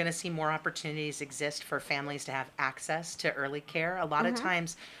time, we're going to see more opportunities exist for families to have access to early care. A lot of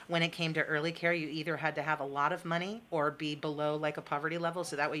times when it came to early care, you either had to have a lot of money or be below like a poverty level,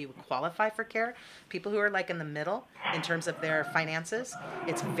 so that way you would qualify for care. People who are like in the middle in terms of their finances,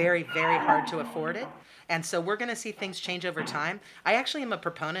 it's very, very hard to afford it. And so we're going to see things change over time. I actually am a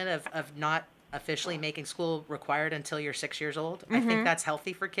proponent of not officially making school required until you're 6 years old. I think that's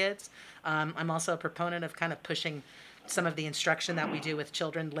healthy for kids. I'm also a proponent of kind of pushing some of the instruction that we do with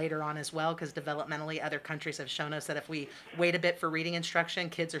children later on as well, because developmentally other countries have shown us that if we wait a bit for reading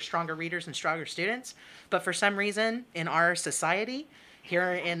instruction, kids are stronger readers and stronger students. But for some reason in our society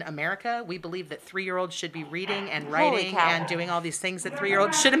here in America, we believe that 3-year-olds should be reading and writing and doing all these things that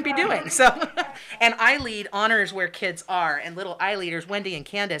 3-year-olds shouldn't be doing. So, and iLEAD honors where kids are, and little iLEADers, Wendy and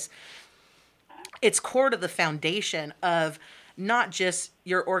Candace, it's core to the foundation of not just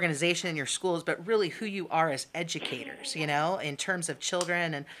your organization and your schools, but really who you are as educators, in terms of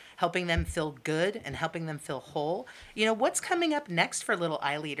children and helping them feel good and helping them feel whole. What's coming up next for little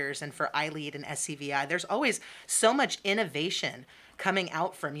iLEADers and for iLEAD and SCVI? There's always so much innovation coming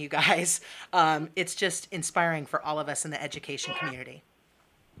out from you guys. It's just inspiring for all of us in the education community.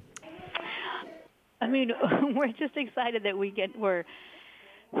 We're just excited that we're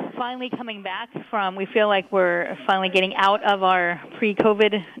finally coming back we feel like we're finally getting out of our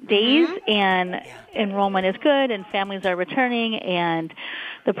pre-COVID days, and enrollment is good, and families are returning, and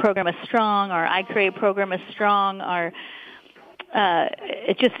the program is strong. Our iCreate program is strong.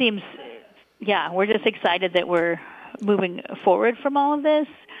 It just seems, we're just excited that we're moving forward from all of this.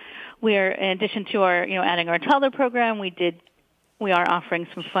 We're, in addition to our, adding our toddler program, we are offering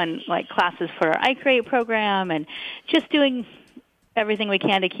some fun, classes for our iCreate program, and just doing everything we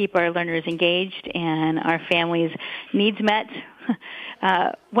can to keep our learners engaged and our families' needs met.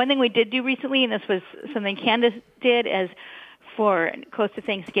 One thing we did do recently, and this was something Candace did, as for close to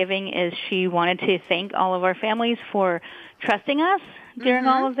Thanksgiving, is she wanted to thank all of our families for trusting us during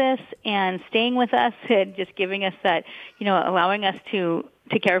all of this and staying with us and just giving us that, allowing us to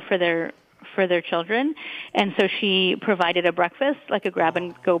care for their children. And so she provided a breakfast, like a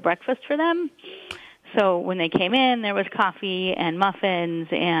grab-and-go breakfast for them. So when they came in, there was coffee and muffins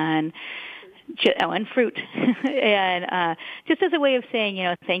and fruit, and just as a way of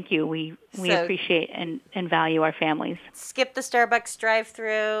saying, thank you. We appreciate and value our families. Skip the Starbucks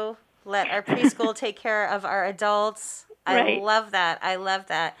drive-through. Let our preschool take care of our adults. I love that.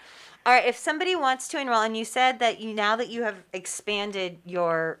 All right, if somebody wants to enroll, and you said that now that you have expanded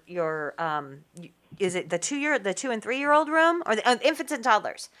your is it the 2 and 3-year-old room, or the infants and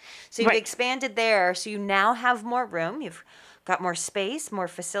toddlers? So you've expanded there, so you now have more room. You've got more space, more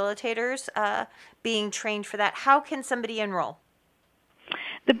facilitators being trained for that. How can somebody enroll?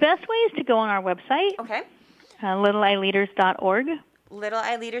 The best way is to go on our website. Okay. LittleILeaders.org.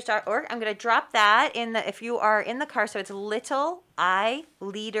 LittleILeaders.org. I'm going to drop that if you are in the car. So it's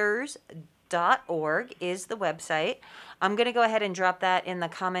LittleILeaders.org is the website. I'm going to go ahead and drop that in the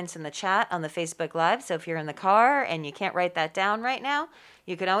comments in the chat on the Facebook Live. So if you're in the car and you can't write that down right now,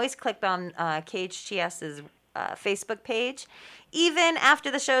 you can always click on KHTS's Facebook page. Even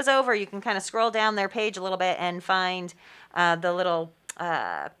after the show's over, you can kind of scroll down their page a little bit and find the little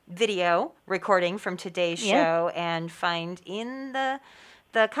video recording from today's show, and find in the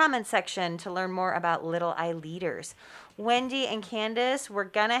comment section to learn more about Little iLEADers. Wendy and Candace, we're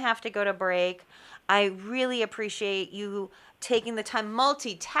going to have to go to break. I really appreciate you taking the time,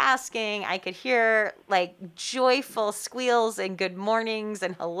 multitasking. I could hear joyful squeals and good mornings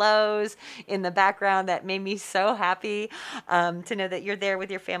and hellos in the background. That made me so happy to know that you're there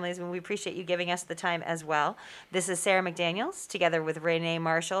with your families, and we appreciate you giving us the time as well. This is Sarah McDaniels, together with Renee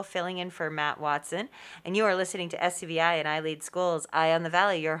Marshall, filling in for Matt Watson, and you are listening to SCVI and iLEAD Schools, Eye on the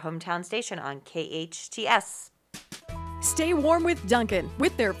Valley, your hometown station on KHTS. Stay warm with Dunkin'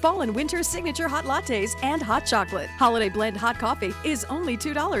 with their fall and winter signature hot lattes and hot chocolate. Holiday blend hot coffee is only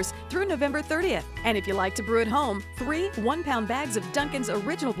 $2 through November 30th. And if you like to brew at home, 3 1-pound bags of Dunkin's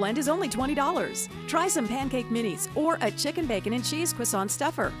original blend is only $20. Try some pancake minis or a chicken bacon and cheese croissant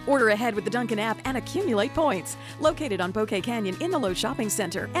stuffer. Order ahead with the Dunkin' app and accumulate points. Located on Bouquet Canyon in the Lowe Shopping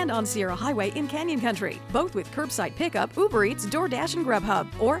Center and on Sierra Highway in Canyon Country. Both with curbside pickup, Uber Eats, DoorDash, and Grubhub.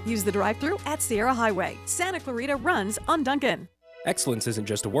 Or use the drive-thru at Sierra Highway. Santa Clarita runs on Dunkin'. Excellence isn't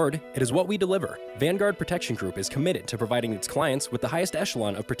just a word, it is what we deliver. Vanguard Protection Group is committed to providing its clients with the highest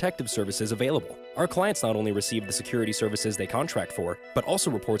echelon of protective services available. Our clients not only receive the security services they contract for, but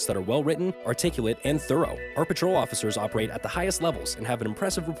also reports that are well-written, articulate, and thorough. Our patrol officers operate at the highest levels and have an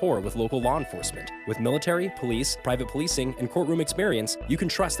impressive rapport with local law enforcement. With military, police, private policing, and courtroom experience, you can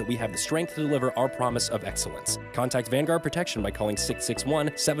trust that we have the strength to deliver our promise of excellence. Contact Vanguard Protection by calling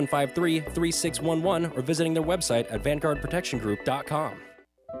 661-753-3611 or visiting their website at vanguardprotectiongroup.com.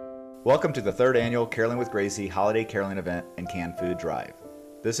 Welcome to the 3rd annual Caroling with Gracie Holiday Caroling Event and Canned Food Drive.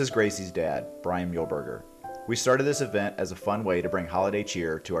 This is Gracie's dad, Brian Muehlberger. We started this event as a fun way to bring holiday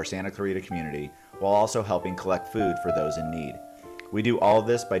cheer to our Santa Clarita community while also helping collect food for those in need. We do all of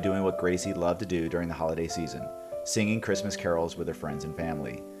this by doing what Gracie loved to do during the holiday season, singing Christmas carols with her friends and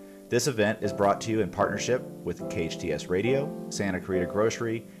family. This event is brought to you in partnership with KHTS Radio, Santa Clarita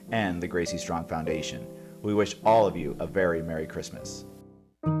Grocery, and the Gracie Strong Foundation. We wish all of you a very Merry Christmas.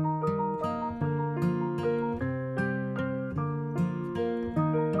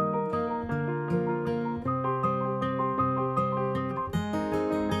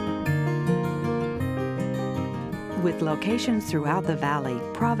 With locations throughout the valley,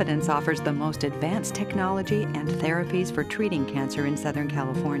 Providence offers the most advanced technology and therapies for treating cancer in Southern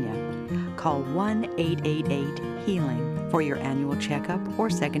California. Call 1-888-HEALING for your annual checkup or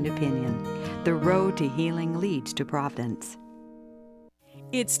second opinion. The road to healing leads to Providence.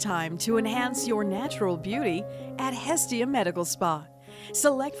 It's time to enhance your natural beauty at Hestia Medical Spa.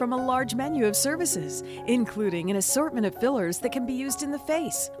 Select from a large menu of services, including an assortment of fillers that can be used in the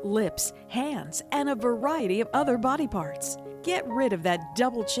face, lips, hands, and a variety of other body parts. Get rid of that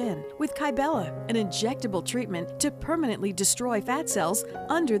double chin with Kybella, an injectable treatment to permanently destroy fat cells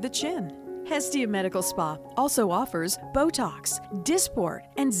under the chin. Hestia Medical Spa also offers Botox, Dysport,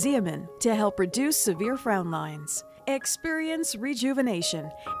 and Xeomin to help reduce severe frown lines. Experience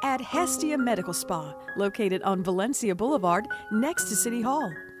rejuvenation at Hestia Medical Spa, located on Valencia Boulevard next to City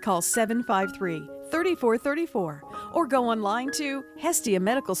Hall. Call 753-3434 or go online to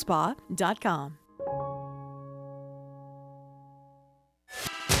hestiamedicalspa.com.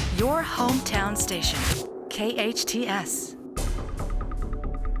 Your hometown station, KHTS.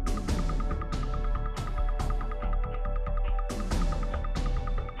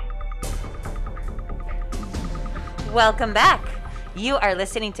 Welcome back. You are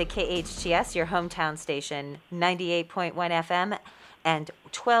listening to KHTS, your hometown station, 98.1 FM and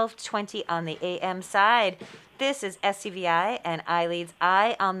 1220 on the AM side. This is SCVI and iLEADs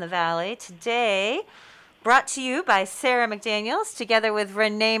Eye on the Valley. Today, brought to you by Sarah McDaniels, together with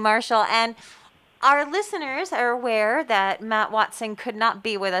Renee Marshall. And our listeners are aware that Matt Watson could not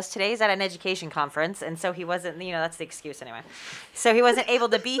be with us today. He's at an education conference, and so he wasn't, that's the excuse anyway. So he wasn't able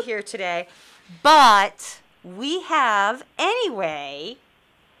to be here today. But we have, anyway,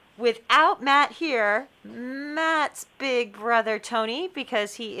 without Matt here, Matt's big brother, Tony,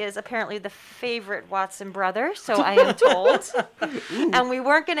 because he is apparently the favorite Watson brother, so I am told. And we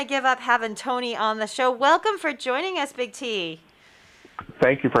weren't going to give up having Tony on the show. Welcome for joining us, Big T.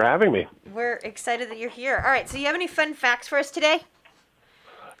 Thank you for having me. We're excited that you're here. All right, so you have any fun facts for us today?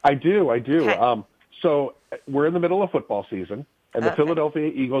 I do. Okay. So we're in the middle of football season, and the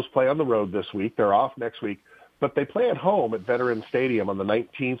Philadelphia Eagles play on the road this week. They're off next week. But they play at home at Veterans Stadium on the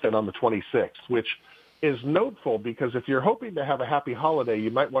 19th and on the 26th, which is noteful because if you're hoping to have a happy holiday, you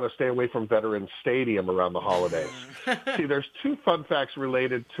might want to stay away from Veterans Stadium around the holidays. See, there's two fun facts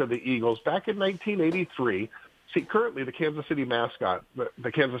related to the Eagles. Back in 1983, currently the Kansas City mascot,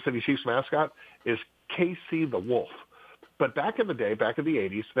 the Kansas City Chiefs mascot is KC the Wolf. But back in the day, back in the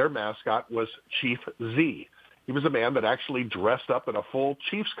 80s, their mascot was Chief Z. He was a man that actually dressed up in a full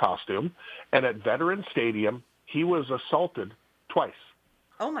Chiefs costume, and at Veterans Stadium, he was assaulted twice.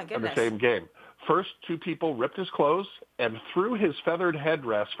 Oh, my goodness. In the same game. First, two people ripped his clothes and threw his feathered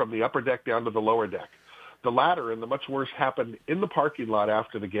headdress from the upper deck down to the lower deck. The latter and the much worse happened in the parking lot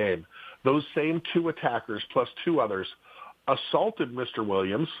after the game. Those same two attackers plus two others assaulted Mr.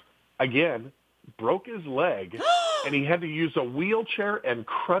 Williams, again, broke his leg, and he had to use a wheelchair and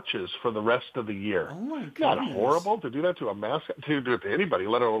crutches for the rest of the year. Oh, my goodness. Not horrible to do that to a mascot, to do it to anybody,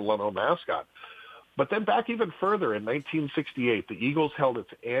 let alone a mascot. But then back even further in 1968, the Eagles held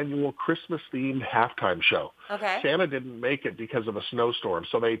its annual Christmas-themed halftime show. Okay. Santa didn't make it because of a snowstorm,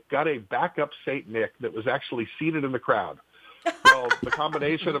 so they got a backup St. Nick that was actually seated in the crowd. Well, the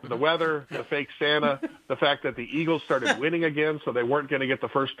combination of the weather, the fake Santa, the fact that the Eagles started winning again, so they weren't going to get the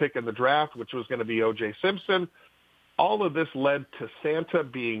first pick in the draft, which was going to be O.J. Simpson, all of this led to Santa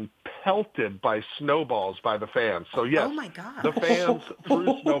being pelted by snowballs by the fans. So, yes, oh my God. The fans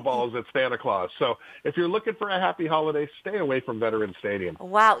threw snowballs at Santa Claus. So if you're looking for a happy holiday, stay away from Veterans Stadium.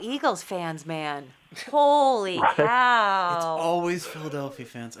 Wow, Eagles fans, man. Holy cow. It's always Philadelphia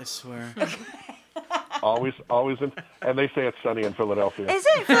fans, I swear. Always, and they say it's sunny in Philadelphia.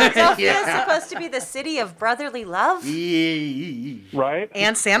 Isn't Philadelphia supposed to be the city of brotherly love? Right?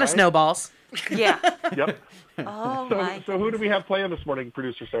 And Santa snowballs. Yeah. Yep. Oh, so who do we have playing this morning,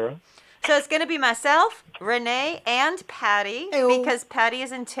 Producer Sarah? So it's going to be myself, Renee, and Patty, because Patty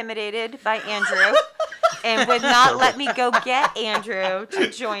is intimidated by Andrew and would not let me go get Andrew to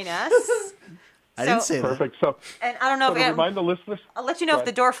join us. I didn't say that. Perfect. So, and I don't know to remind the listeners. I'll let you know if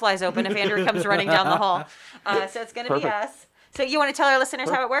the door flies open if Andrew comes running down the hall. So it's going to be us. So you want to tell our listeners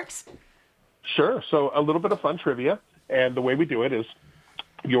how it works? Sure. So a little bit of fun trivia, and the way we do it is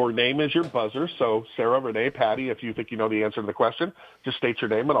your name is your buzzer. So Sarah, Renee, Patty, if you think you know the answer to the question, just state your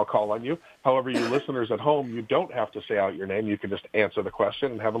name and I'll call on you. However, you listeners at home, you don't have to say out your name. You can just answer the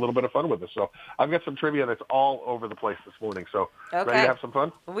question and have a little bit of fun with us. So I've got some trivia that's all over the place this morning. So ready to have some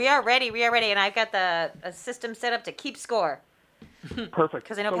fun? We are ready. And I've got a system set up to keep score. Perfect.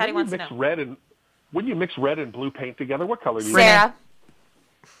 Because I know Patty wants to know. When you mix red and blue paint together, what color do you Sarah.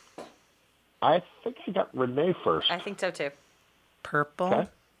 I think I got Renee first. I think so too. Purple. Okay.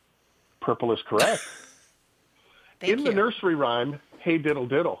 Purple is correct. In the nursery rhyme, Hey Diddle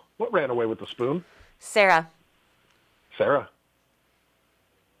Diddle, what ran away with the spoon? Sarah. Sarah.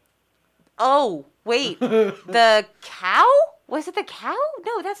 Oh, wait. The cow? Was it the cow?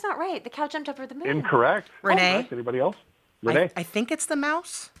 No, that's not right. The cow jumped over the moon. Incorrect. Renee? Incorrect. Anybody else? Renee? I think it's the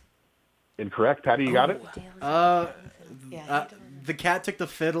mouse. Incorrect. Patty, you got it? The cat took the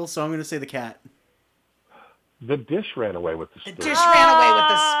fiddle, so I'm going to say the cat. The dish ran away with the spoon. The dish ran away with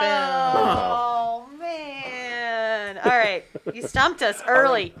the spoon. Oh, man. All right. You stumped us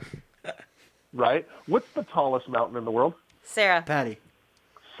early. Right. What's the tallest mountain in the world? Sarah. Patty.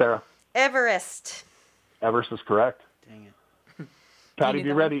 Sarah. Everest. Everest is correct. Dang it. Patty,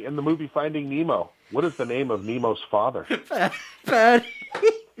 be ready. In the movie Finding Nemo, what is the name of Nemo's father? Patty.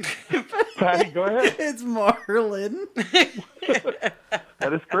 Patty, go ahead. It's Marlin.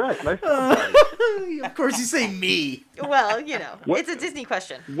 That is correct. Nice. Of course you say me. Well, you know, it's a Disney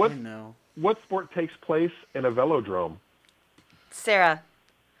question. What sport takes place in a velodrome? Sarah.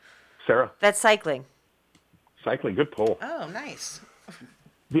 Sarah. That's cycling. Cycling. Good pull. Oh, nice.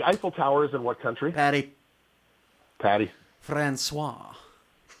 The Eiffel Tower is in what country? Patty. Patty. Francois.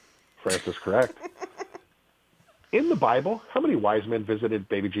 France is correct. In the Bible, how many wise men visited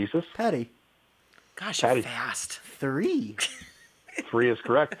baby Jesus? Patty. Gosh, Patty. you're fast. 3. 3 is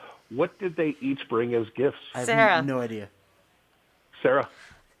correct. What did they each bring as gifts? I Sarah. have no idea. Sarah.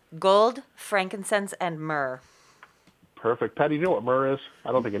 Gold, frankincense, and myrrh. Perfect. Patty, you know what myrrh is?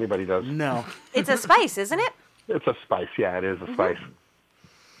 I don't think anybody does. No. It's a spice, isn't it? It's a spice. Yeah, it is a spice.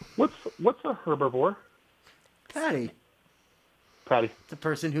 What's a herbivore? Patty. Patty. The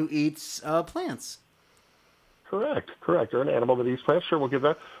person who eats plants. Correct. Or an animal that eats plants. Sure, we'll give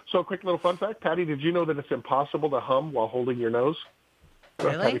that. So a quick little fun fact. Patty, did you know that it's impossible to hum while holding your nose?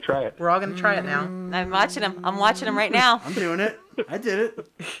 Really? Patty, try it. We're all going to try it now. I'm watching him. I'm watching him right now. I'm doing it. I did it.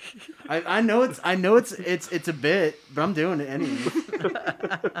 I know it's a bit, but I'm doing it anyway.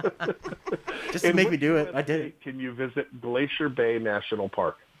 Just to make me do it. I did it. Can you visit Glacier Bay National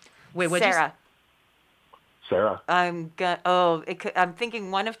Park? Wait, what? Sarah. Sarah. I'm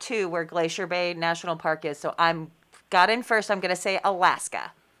thinking one of two where Glacier Bay National Park is. So got in first. I'm going to say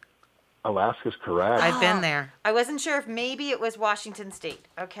Alaska. Alaska's correct. I've been there. I wasn't sure if maybe it was Washington State.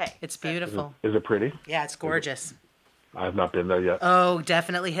 Okay. It's beautiful. Is it pretty? Yeah, it's gorgeous. I've not been there yet. Oh,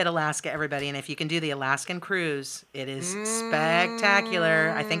 definitely hit Alaska, everybody. And if you can do the Alaskan cruise, it is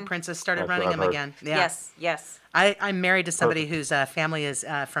spectacular. I think Princess started running them again. Yeah. Yes. I'm married to somebody whose family is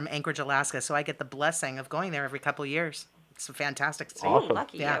from Anchorage, Alaska, so I get the blessing of going there every couple of years. It's fantastic to see. Awesome.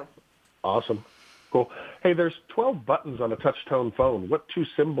 Lucky you. Awesome. Cool. Hey, there's 12 buttons on a touch-tone phone. What 2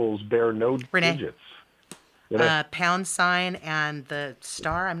 symbols bear no digits? Pound sign and the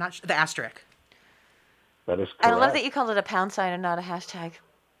star. I'm not sure. The asterisk. That is correct. I love that you called it a pound sign and not a hashtag.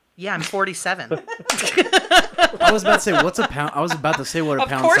 Yeah, I'm 47. I was about to say, what's a pound? I was about to say what a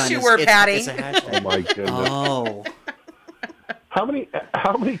pound sign is. Of course you were, Patty. It's a hashtag. Oh, my goodness. Oh. How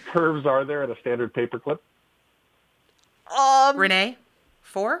many curves are there in a standard paperclip? Renee,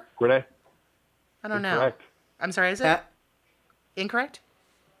 4? Renee? I don't know. Incorrect. I'm sorry, is it? Incorrect?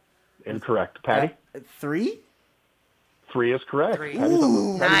 Incorrect. Patty? 3? 3 is correct. 3. Patty's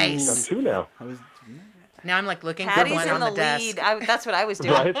Ooh, Patty's nice. got 2 now. Now I'm like looking Patty's for one in on the the desk. lead. That's what I was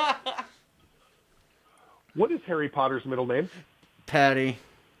doing. Right? What is Harry Potter's middle name? Patty.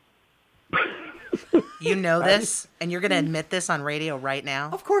 You know this, and you're going to admit this on radio right now?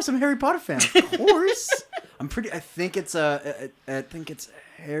 Of course, I'm a Harry Potter fan. Of course. I think it's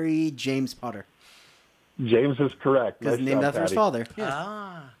Harry James Potter. James is correct. Because Nice named job, after his Patty. father. Yeah.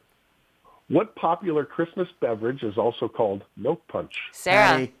 Ah. What popular Christmas beverage is also called milk punch? Sarah.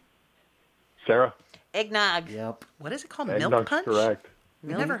 Patty. Sarah. Eggnog. Yep. What is it called? Eggnog's Milk punch? correct.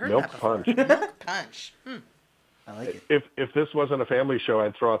 We've never heard Milk that before. punch. Milk punch. I like it. If this wasn't a family show,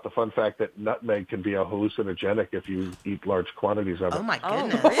 I'd throw out the fun fact that nutmeg can be a hallucinogenic if you eat large quantities of it. Oh, my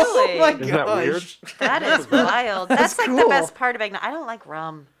goodness. Really? my Isn't that weird? That is wild. That's like the cool. best part of eggnog. I don't like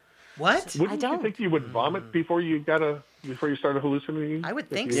rum. What? Wouldn't you think you would vomit before you started hallucinating? I would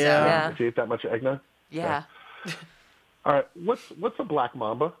If think you- so. Yeah. If you ate that much eggnog? Yeah. All right. What's a black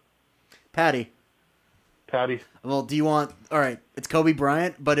mamba? Patty. Patty. Well, do you want... All right, it's Kobe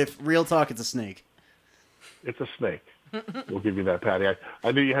Bryant, but if real talk, it's a snake. It's a snake. We'll give you that, Patty.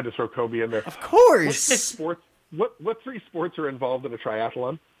 I knew you had to throw Kobe in there. Of course. What 3 sports are involved in a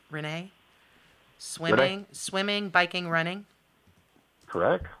triathlon? Renee? Swimming, biking, running.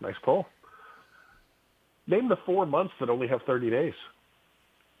 Correct. Nice pull. Name the 4 months that only have 30 days.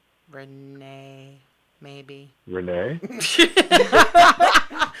 Renee, maybe. Renee.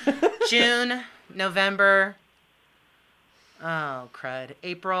 June, November. Oh, crud.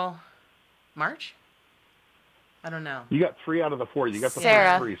 April, March? I don't know. You got 3 out of the 4. You got the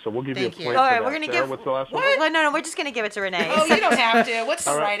Sarah. first 3, so we'll give Thank you a you. point All for right, that. we're gonna Sarah, give. what's the last one? Well, no, we're just gonna give it to Renee. Oh, you don't have to. What's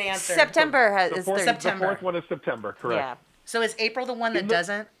the All right right. answer? September The is 4th, 30. September. The 4th one is September, correct. Yeah. So is April the one that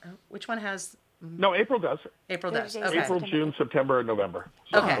doesn't? Which one has? No, April does. April does. 30 days. Okay. April, June, September, and November.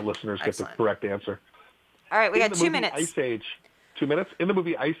 So Okay. the listeners get Excellent. the correct answer. All right, we In got the 2 movie minutes. Ice Age. 2 minutes? In the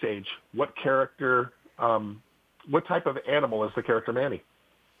movie Ice Age, what character, what type of animal is the character Manny?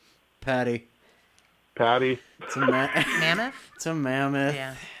 Patty. Patty. It's a Mammoth? It's a mammoth.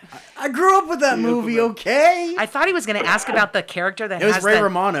 Yeah. I grew up with that movie, okay? I thought he was going to ask about the character that It was has Ray the,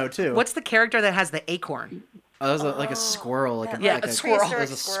 Romano, too. What's the character that has the acorn? Oh, that was like a squirrel. Like Yeah, like a squirrel. That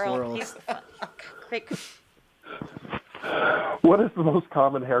was a squirrel. He's great. What is the most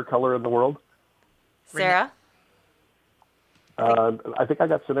common hair color in the world? Sarah. I think I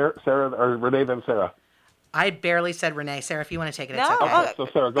got Sarah or Renee, then Sarah. I barely said Renee. Sarah, if you want to take it, it's No. okay. Okay, so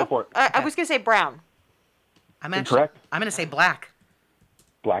Sarah, go for it. I was gonna say brown. I'm actually, Incorrect. I'm going to say black.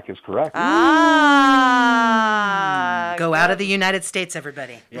 Black is correct. Ah. Go out of the United States,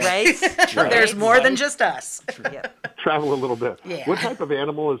 everybody. Right. There's more than just us. Yep. Travel a little bit. Yeah. What type of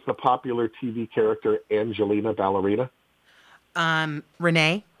animal is the popular TV character Angelina Ballerina?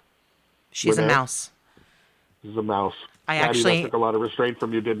 Renee. She's a Renee? mouse. This is a mouse. I Patty, actually- that took a lot of restraint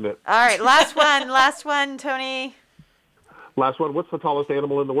from you, didn't it? All right, last one, Tony. Last one. What's the tallest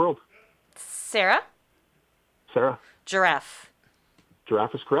animal in the world? Sarah. Sarah. Giraffe.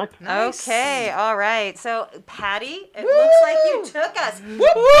 Giraffe is correct. Okay, all right. So, Patty, it looks like you took us.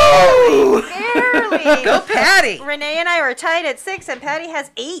 Barely. Go, Patty. Renee and I were tied at 6, and Patty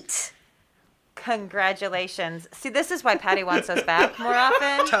has 8. Congratulations. See, this is why Patty wants us back more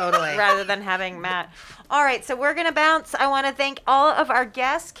often. Totally. Rather than having Matt. All right, so we're going to bounce. I want to thank all of our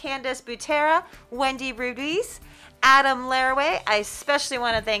guests, Candace Butera, Wendy Ruiz, Adam Laraway. I especially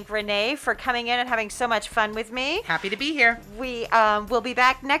want to thank Renee for coming in and having so much fun with me. Happy to be here. We will be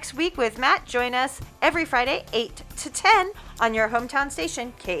back next week with Matt. Join us every Friday, 8 to 10 on your hometown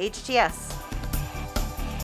station, KHTS.